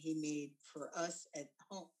time, and he made for us at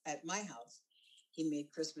home at my house. He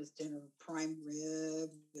made Christmas dinner, prime rib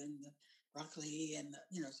and the broccoli and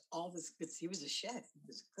all this good. He was a chef. He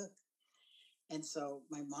was a cook. And so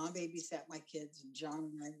my mom babysat my kids, and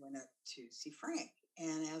John and I went up to see Frank.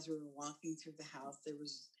 And as we were walking through the house, there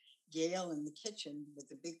was Gail in the kitchen with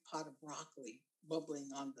a big pot of broccoli bubbling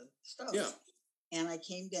on the stove. Yeah. And I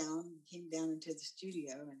came down into the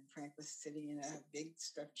studio, and Frank was sitting in a big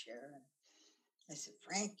stuffed chair. And I said,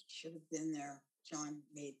 Frank, you should have been there. John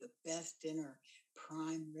made the best dinner.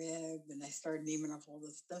 prime rib, and I started naming off all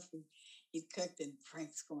the stuff he cooked, and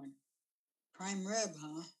Frank's going, prime rib,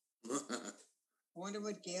 huh? I wonder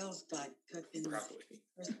what Gail's got cooking Broccoli.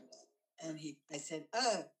 Christmas. And I said,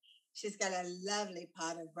 she's got a lovely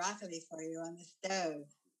pot of broccoli for you on the stove.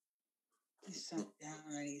 He sat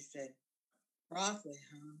down and he said, broccoli,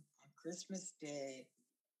 huh? On Christmas Day.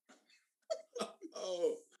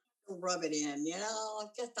 Oh. Rub it in,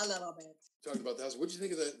 just a little bit. Talking about the house, what did you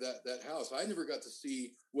think of that house? I never got to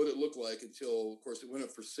see what it looked like until, of course, it went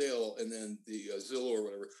up for sale, and then the Zillow or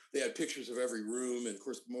whatever, they had pictures of every room, and of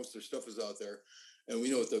course, most of their stuff is out there, and we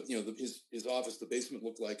know what his office, the basement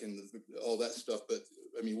looked like, and all that stuff. But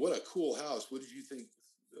I mean, what a cool house! What did you think?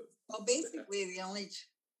 Well, basically, the only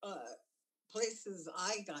places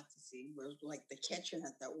I got to see were like the kitchen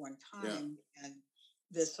at that one time, and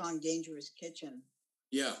the song "Dangerous Kitchen."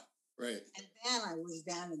 Yeah. Right. And then I was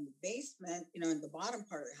down in the basement, in the bottom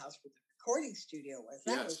part of the house where the recording studio was.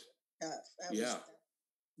 That was tough. That was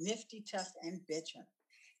nifty, tough, and bitchin'.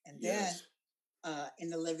 And then in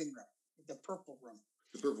the living room, the purple room.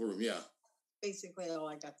 The purple room, yeah. Basically all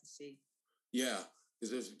I got to see. Yeah.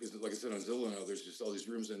 Because like I said, on Zillow now, there's just all these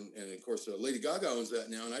rooms. And of course, Lady Gaga owns that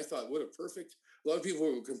now. And I thought, what a perfect... A lot of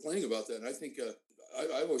people were complaining about that. And I think...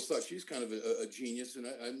 I always thought she's kind of a genius, and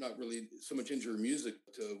I'm not really so much into her music,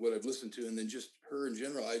 what I've listened to, and then just her in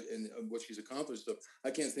general, and what she's accomplished. So I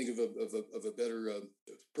can't think of a better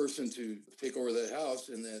person to take over that house.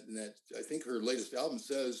 And that I think her latest album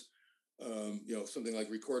says, something like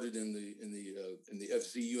recorded in the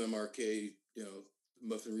FZUMRK,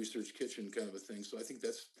 Muffin Research Kitchen kind of a thing. So I think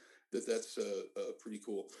that's pretty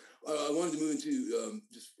cool. I wanted to move into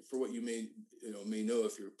just for what you may know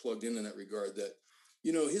if you're plugged in that regard, that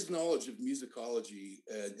his knowledge of musicology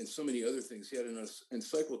and so many other things. He had an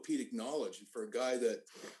encyclopedic knowledge. And for a guy that,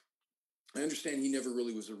 I understand, he never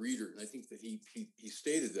really was a reader, and I think that he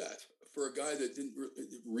stated that. For a guy that didn't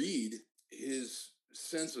read, his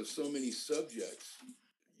sense of so many subjects,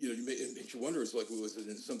 it makes you wonder. It's like, was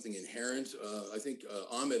it something inherent? I think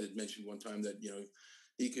Ahmed had mentioned one time that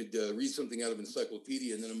he could read something out of an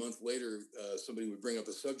encyclopedia, and then a month later, somebody would bring up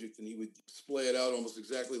a subject, and he would splay it out almost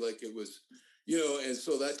exactly like it was. And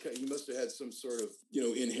so that he must have had some sort of,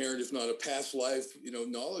 inherent, if not a past life,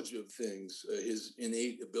 knowledge of things, his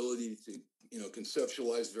innate ability to,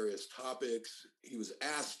 conceptualize various topics. He was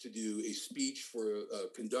asked to do a speech for a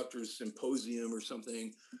conductor's symposium or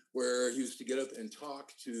something, where he was to get up and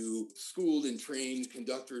talk to schooled and trained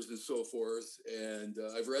conductors and so forth. And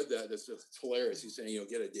I've read that. It's hilarious. He's saying,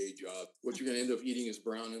 get a day job. What you're going to end up eating is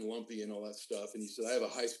brown and lumpy and all that stuff. And he said, I have a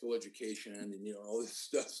high school education and, all this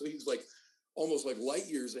stuff. So he's like, almost like light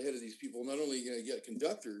years ahead of these people. Not only going to get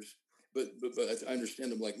conductors, but I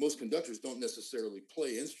understand them. Like most conductors don't necessarily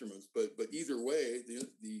play instruments, but either way,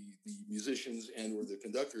 the musicians and or the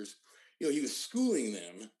conductors, he was schooling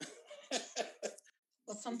them.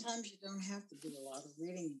 Well, sometimes you don't have to do a lot of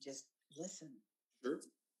reading; you just listen. Sure.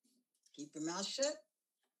 Keep your mouth shut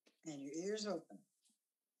and your ears open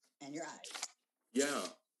and your eyes. Yeah.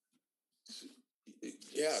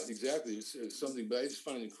 Yeah, exactly. It's something, but I just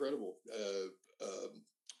find it incredible.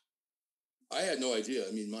 I had no idea.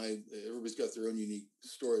 I mean, everybody's got their own unique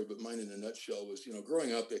story, but mine in a nutshell was,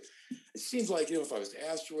 growing up, it seems like, if I was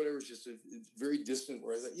asked or whatever, it's just very distant,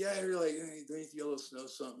 where I thought, yeah, you're like, hey, Underneath the Yellow Snow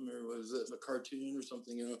something, or was it a cartoon or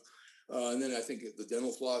something, and then I think the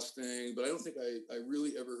dental floss thing, but I don't think I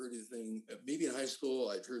really ever heard anything. Maybe in high school,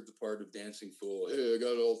 I'd heard the part of Dancing Fool. Hey, I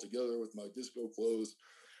got it all together with my disco clothes.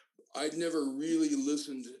 I'd never really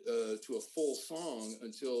listened to a full song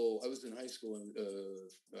until I was in high school, and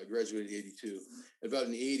I graduated in 82. About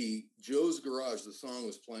in 80, Joe's Garage, the song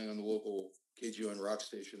was playing on the local KGON rock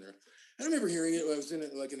station there. And I remember hearing it when I was in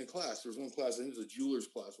a class. There was one class, I think it was a jeweler's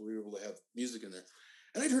class, where we were able to have music in there.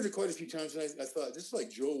 And I'd heard it quite a few times, and I thought, this is like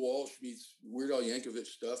Joe Walsh meets Weird Al Yankovic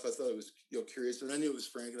stuff. I thought it was curious, and I knew it was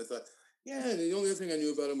Frank, and I thought, yeah, and the only other thing I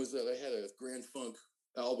knew about him was that I had a Grand Funk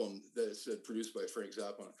album that said produced by Frank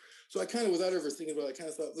Zappa. So I kind of, without ever thinking about it, I kind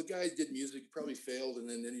of thought the guy did music, probably failed, and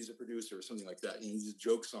then he's a producer or something like that. He did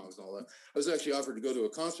joke songs and all that. I was actually offered to go to a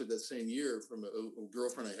concert that same year from a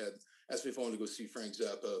girlfriend I had, asked me if I wanted to go see Frank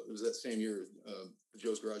Zappa. It was that same year,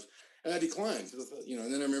 Joe's Garage. And I declined,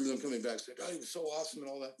 and then I remember them coming back saying, God, he was so awesome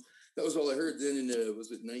and all that. That was all I heard. Then in,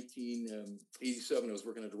 was it 1987, I was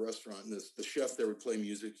working at a restaurant, and the chef there would play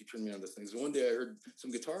music. He turned me on to things. And one day I heard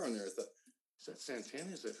some guitar on there. I thought, is that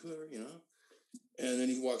Santana? Is that whoever, And then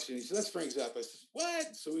he walks in, he said, that's Frank Zappa. I said,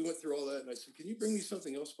 what? So we went through all that, and I said, can you bring me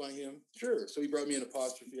something else by him? Sure. So he brought me an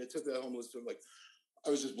Apostrophe. I took that home, listened to him, I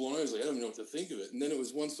was just blown away. I was like, I don't know what to think of it. And then it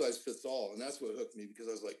was One Size Fits All. And that's what hooked me, because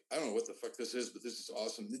I was like, I don't know what the fuck this is, but this is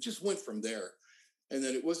awesome. It just went from there. And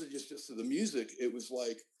then it wasn't just the music. It was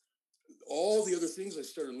like all the other things I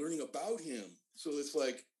started learning about him. So it's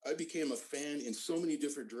like I became a fan in so many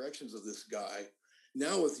different directions of this guy.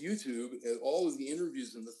 Now with YouTube and all of the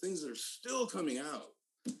interviews and the things that are still coming out,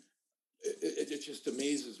 it just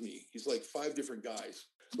amazes me. He's like 5 different guys.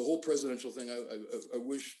 The whole presidential thing, I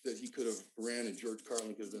wish that he could have ran and George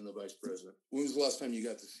Carlin could have been the vice president. When was the last time you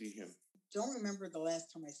got to see him? Don't remember the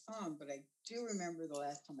last time I saw him, but I do remember the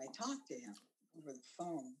last time I talked to him over the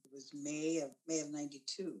phone. It was May of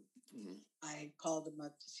 '92. Mm-hmm. I called him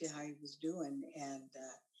up to see how he was doing, and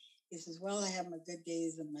he says, "Well, I have my good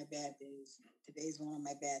days and my bad days. Today's one of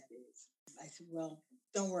my bad days." I said, "Well,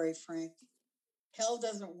 don't worry, Frank. Hell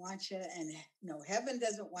doesn't want you, and no, heaven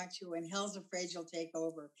doesn't want you, and hell's afraid you'll take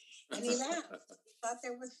over." And he laughed. He thought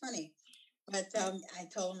that was funny. But I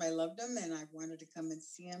told him I loved him and I wanted to come and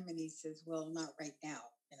see him. And he says, "Well, not right now."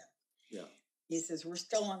 Yeah. He says, "We're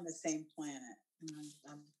still on the same planet." And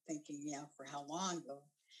I'm thinking, yeah, for how long though?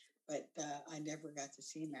 But I never got to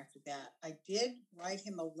see him after that. I did write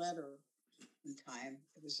him a letter in time.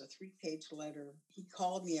 It was a 3-page letter. He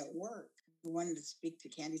called me at work. He wanted to speak to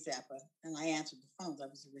Candy Zappa. And I answered the phones. I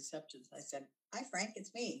was a receptionist. I said, "Hi, Frank,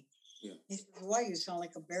 it's me." Yeah. He said, "Why, you sound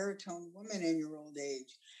like a baritone woman in your old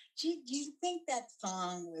age." Gee, do you think that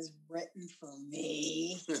song was written for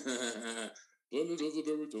me? Planet of the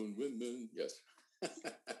baritone women. Yes.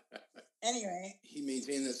 Anyway. He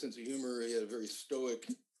maintained that sense of humor. He had a very stoic,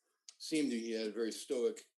 he had a very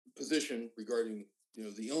stoic position regarding,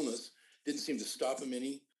 the illness. Didn't seem to stop him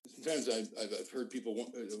any. Sometimes I've heard people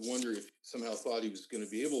wonder if somehow thought he was going to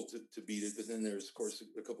be able to beat it. But then there's, of course,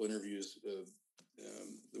 a couple interviews, the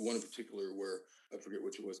one in particular where I forget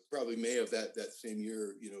which it was, probably May of that same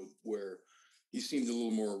year, where he seemed a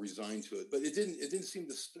little more resigned to it. But it didn't seem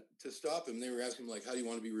to stop him. They were asking him, like, "How do you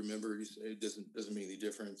want to be remembered?" He said, "It doesn't make any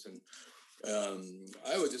difference." And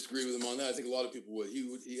I would disagree with him on that. I think a lot of people would.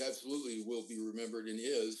 He absolutely will be remembered and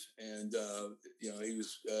is. And he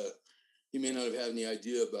was. He may not have had any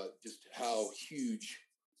idea about just how huge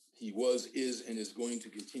he was, is, and is going to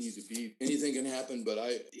continue to be. Anything can happen, but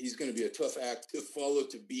he's going to be a tough act to follow,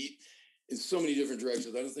 to beat in so many different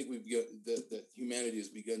directions. I don't think that humanity has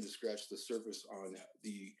begun to scratch the surface on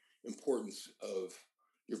the importance of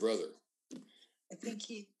your brother. I think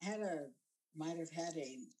he might have had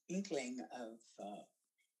an inkling of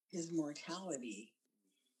his mortality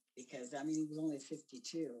because, he was only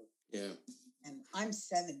 52. Yeah. And I'm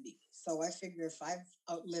 70. So I figure if I've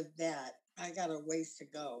outlived that, I got a ways to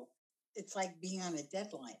go. It's like being on a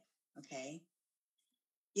deadline, okay?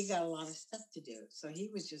 You got a lot of stuff to do. So he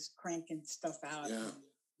was just cranking stuff out and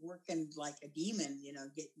working like a demon,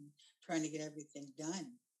 trying to get everything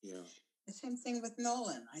done. Yeah. The same thing with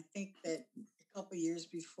Nolan. I think that a couple of years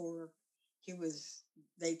before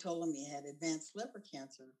they told him he had advanced liver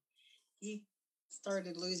cancer. He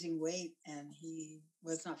started losing weight and he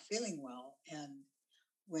was not feeling well. And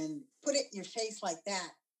when put it in your face like that,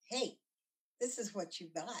 hey, this is what you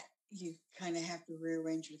got. You kind of have to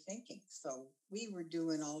rearrange your thinking. So we were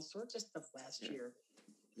doing all sorts of stuff last year.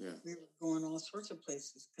 Yeah. We were going all sorts of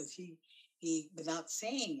places because he, without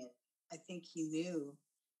saying it, I think he knew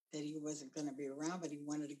that he wasn't going to be around, but he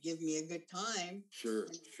wanted to give me a good time. Sure.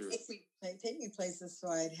 Take me places so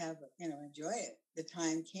I'd have, enjoy it. The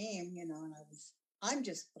time came, and I'm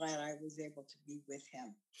just glad I was able to be with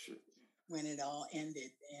him. Sure. When it all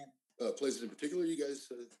ended. And places in particular you guys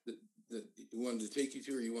that you wanted to take you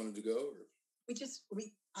to, or you wanted to go? Or?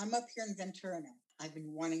 I'm up here in Ventura now. I've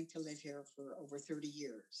been wanting to live here for over 30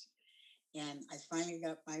 years. And I finally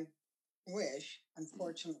got my wish,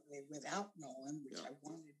 unfortunately, without Nolan, which I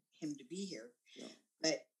wanted him to be here. Yeah.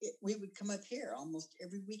 But we would come up here almost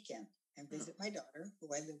every weekend and visit my daughter,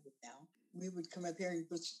 who I live with now. We would come up here and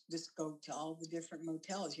just go to all the different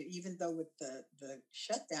motels. Even though with the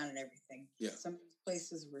shutdown and everything, some of these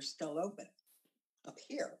places were still open up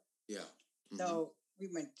here. Yeah. Mm-hmm. So we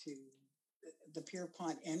went to the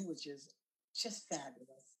Pierpont Inn, which is just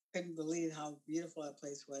fabulous. Couldn't believe how beautiful that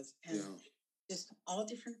place was. And just all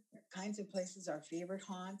different kinds of places, our favorite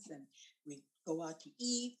haunts. And we go out to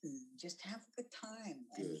eat and just have a good time.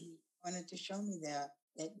 Good. And he wanted to show me that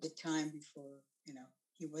at the time before,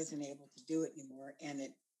 he wasn't able to do it anymore.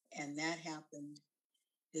 And that happened.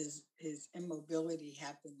 His immobility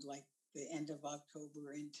happened like the end of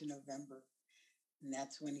October into November. And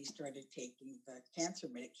that's when he started taking the cancer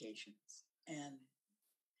medications. And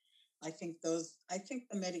I think the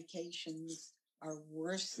medications are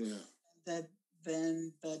worse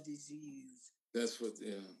than the disease. That's what,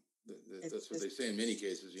 that's what they say in many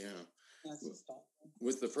cases. Yeah. That's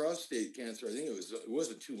with the prostate cancer, I think it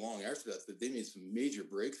wasn't too long after that they made some major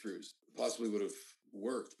breakthroughs. Possibly would have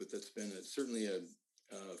worked, but that's been certainly a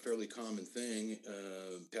fairly common thing,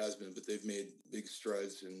 has been, but they've made big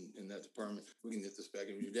strides in that department. We can get this back.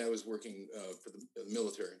 And your dad was working for the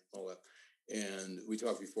military, all that. And we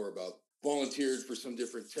talked before about volunteered for some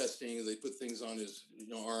different testing. They put things on his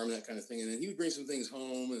arm, that kind of thing. And then he would bring some things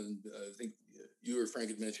home. And I think you or Frank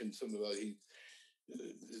had mentioned something about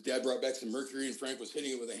his dad brought back some mercury and Frank was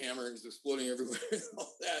hitting it with a hammer and it was exploding everywhere and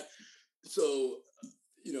all that. So,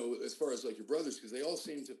 as far as like your brothers, because they all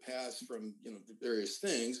seem to pass from, various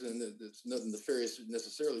things, and it's nothing nefarious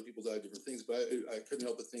necessarily. People die of different things, but I couldn't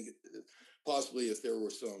help but think possibly if there were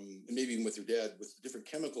some, and maybe even with your dad, with different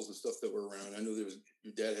chemicals and stuff that were around. I know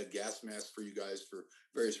your dad had gas masks for you guys for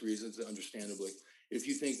various reasons, understandably. If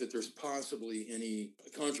you think that there's possibly any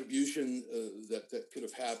contribution that could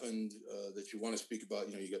have happened that you want to speak about,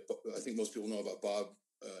 I think most people know about Bob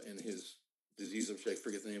and his disease, which I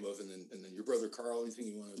forget the name of, and then your brother Carl. Anything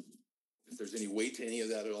you want to? If there's any weight to any of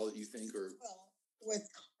that at all that you think, or with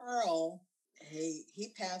Carl,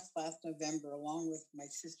 he passed last November along with my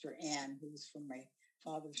sister Ann, who was from my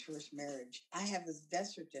father's first marriage. I have his death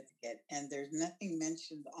certificate, and there's nothing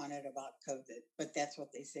mentioned on it about COVID, but that's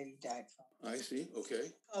what they said he died from. I see.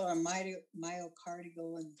 Okay. Oh, a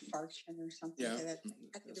myocardial infarction or something. Yeah. That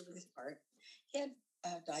had to do with his heart. He had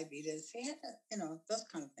diabetes. He had, those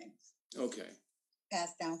kind of things. Okay.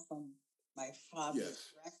 Passed down from my father,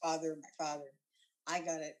 grandfather, my father. I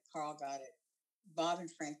got it. Carl got it. Bob and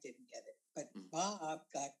Frank didn't get it, but Bob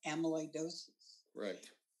got amyloidosis. Right.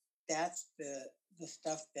 That's the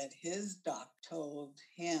stuff that his doc told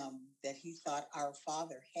him that he thought our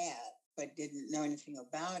father had, but didn't know anything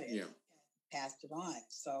about it. Yeah. Passed it on.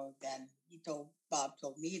 So then Bob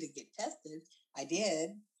told me to get tested. I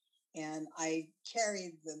did. And I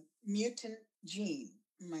carried the mutant gene.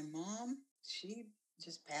 My mom, she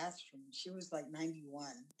just passed she was like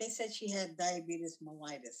 91. They said she had diabetes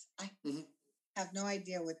mellitus. I have no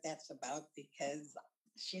idea what that's about because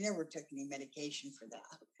she never took any medication for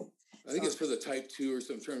that. I think it's for the type 2 or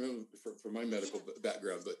something. I'm trying to remember for my medical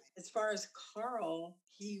background. But as far as Carl,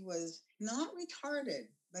 he was not retarded,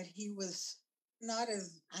 but he was not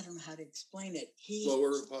as, I don't know how to explain it.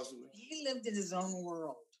 Slower, possibly? He lived in his own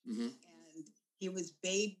world. Mm-hmm. And he was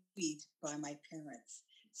babied by my parents.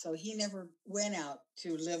 So he never went out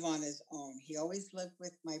to live on his own. He always lived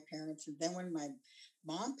with my parents. And then when my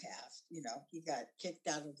mom passed, he got kicked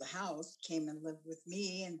out of the house, came and lived with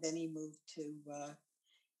me. And then he moved to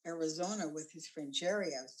Arizona with his friend Jerry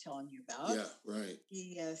I was telling you about. Yeah, right.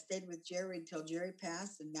 He stayed with Jerry until Jerry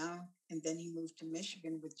passed. And then he moved to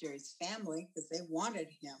Michigan with Jerry's family because they wanted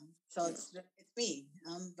him. So it's me.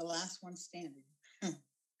 I'm the last one standing.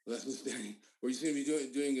 Last one standing. Well, you seem to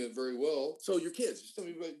be doing it very well. So your kids, just tell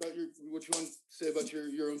me about what you want to say about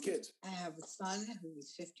your own kids. I have a son who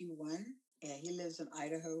is 51. And he lives in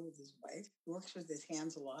Idaho with his wife. He works with his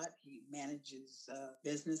hands a lot. He manages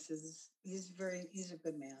businesses. He's a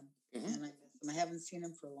good man. Mm-hmm. And I miss him. I haven't seen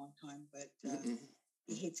him for a long time, but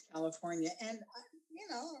he hates California. And, I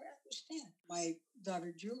understand. My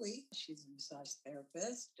daughter, Julie, she's a massage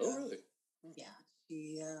therapist. Oh, really? Yeah.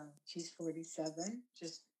 She's 47,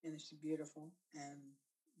 and she's beautiful and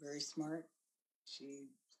very smart. She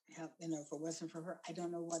helped, if it wasn't for her, I don't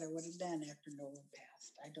know what I would have done after Nolan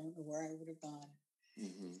passed. I don't know where I would have gone.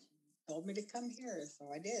 Mm-hmm. She told me to come here, so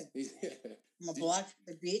I did. Yeah. I'm a block from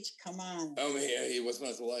the beach. Come on. Oh man, what's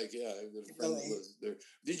not to like? Yeah, the friend that lives there.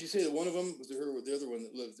 Did you say that one of them was her with the other one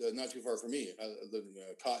that lived not too far from me? I live in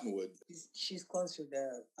Cottonwood. She's closer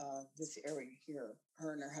to this area here.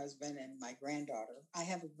 Her and her husband and my granddaughter. I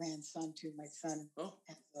have a grandson too. My son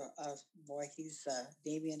has a boy. He's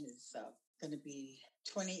Damien is going to be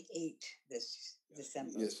 28 this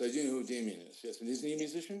December. Yes, I do know who Damien is. Yes, and isn't he a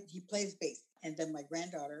musician? He plays bass. And then my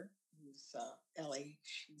granddaughter, who's Ellie,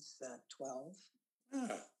 she's 12. Ah.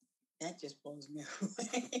 That just blows me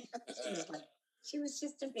away. She was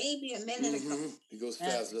just a baby a minute ago. It goes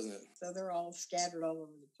fast, doesn't it? So they're all scattered all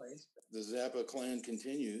over the place. The Zappa clan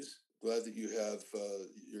continues. Glad that you have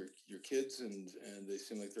your kids and they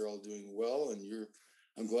seem like they're all doing well, and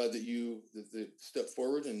I'm glad that they stepped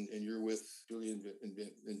forward and you're with Julie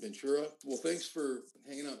in Ventura. Well, thanks for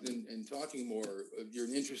hanging out and talking more. You're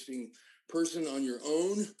an interesting person on your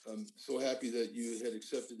own. I'm so happy that you had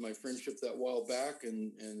accepted my friendship that while back,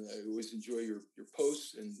 and I always enjoy your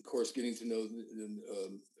posts and, of course, getting to know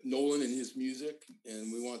Nolan and his music,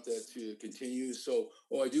 and we want that to continue. So,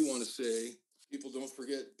 I do want to say, people, don't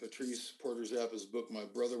forget Patrice Porter Zappa's book, My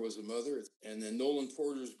Brother Was a Mother. And then Nolan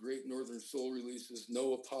Porter's great Northern Soul releases,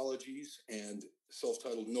 No Apologies and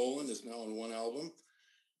self-titled Nolan is now on one album.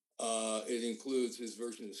 It includes his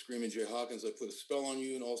version of Screaming Jay Hawkins, I Put a Spell on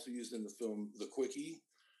You, and also used in the film The Quickie.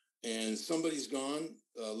 And Somebody's Gone,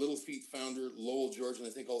 Little Feat founder Lowell George, and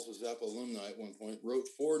I think also Zappa alumni at one point, wrote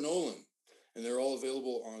for Nolan. And they're all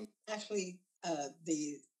available on... Actually,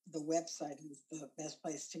 the website is the best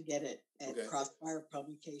place to get it at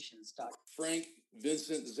crossfirepublications.com. Frank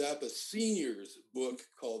Vincent Zappa Sr.'s book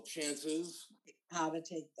called Chances. How to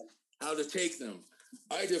Take Them. How to Take Them.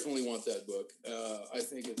 I definitely want that book. I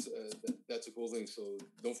think that's a cool thing. So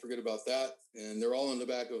don't forget about that. And they're all in the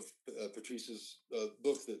back of Patrice's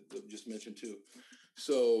book that I just mentioned too.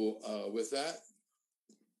 So with that,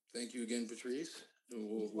 thank you again, Patrice.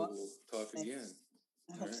 We'll talk again.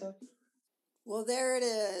 I hope so. Well, there it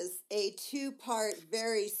is, a 2-part,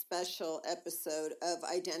 very special episode of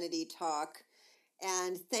Identity Talk.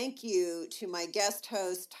 And thank you to my guest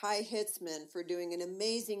host, Ty Hitzman, for doing an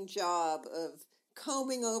amazing job of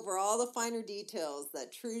combing over all the finer details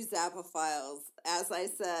that true Zappophiles, as I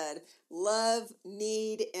said, love,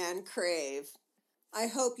 need, and crave. I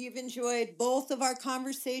hope you've enjoyed both of our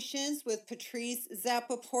conversations with Patrice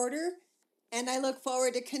Zappa Porter, and I look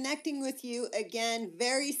forward to connecting with you again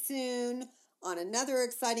very soon on another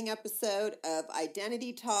exciting episode of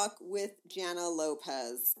Identity Talk with Jana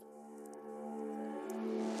Lopez.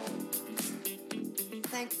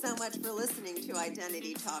 Thanks so much for listening to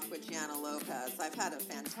Identity Talk with Jana Lopez. I've had a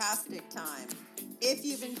fantastic time. If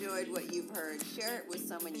you've enjoyed what you've heard, share it with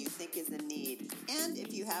someone you think is in need. And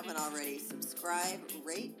if you haven't already, subscribe,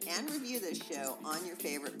 rate, and review this show on your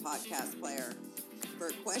favorite podcast player.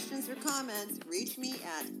 For questions or comments, reach me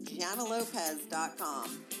at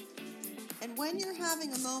janalopez.com. And when you're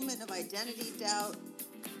having a moment of identity doubt,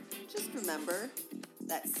 just remember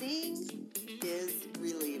that seeing is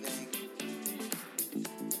relieving.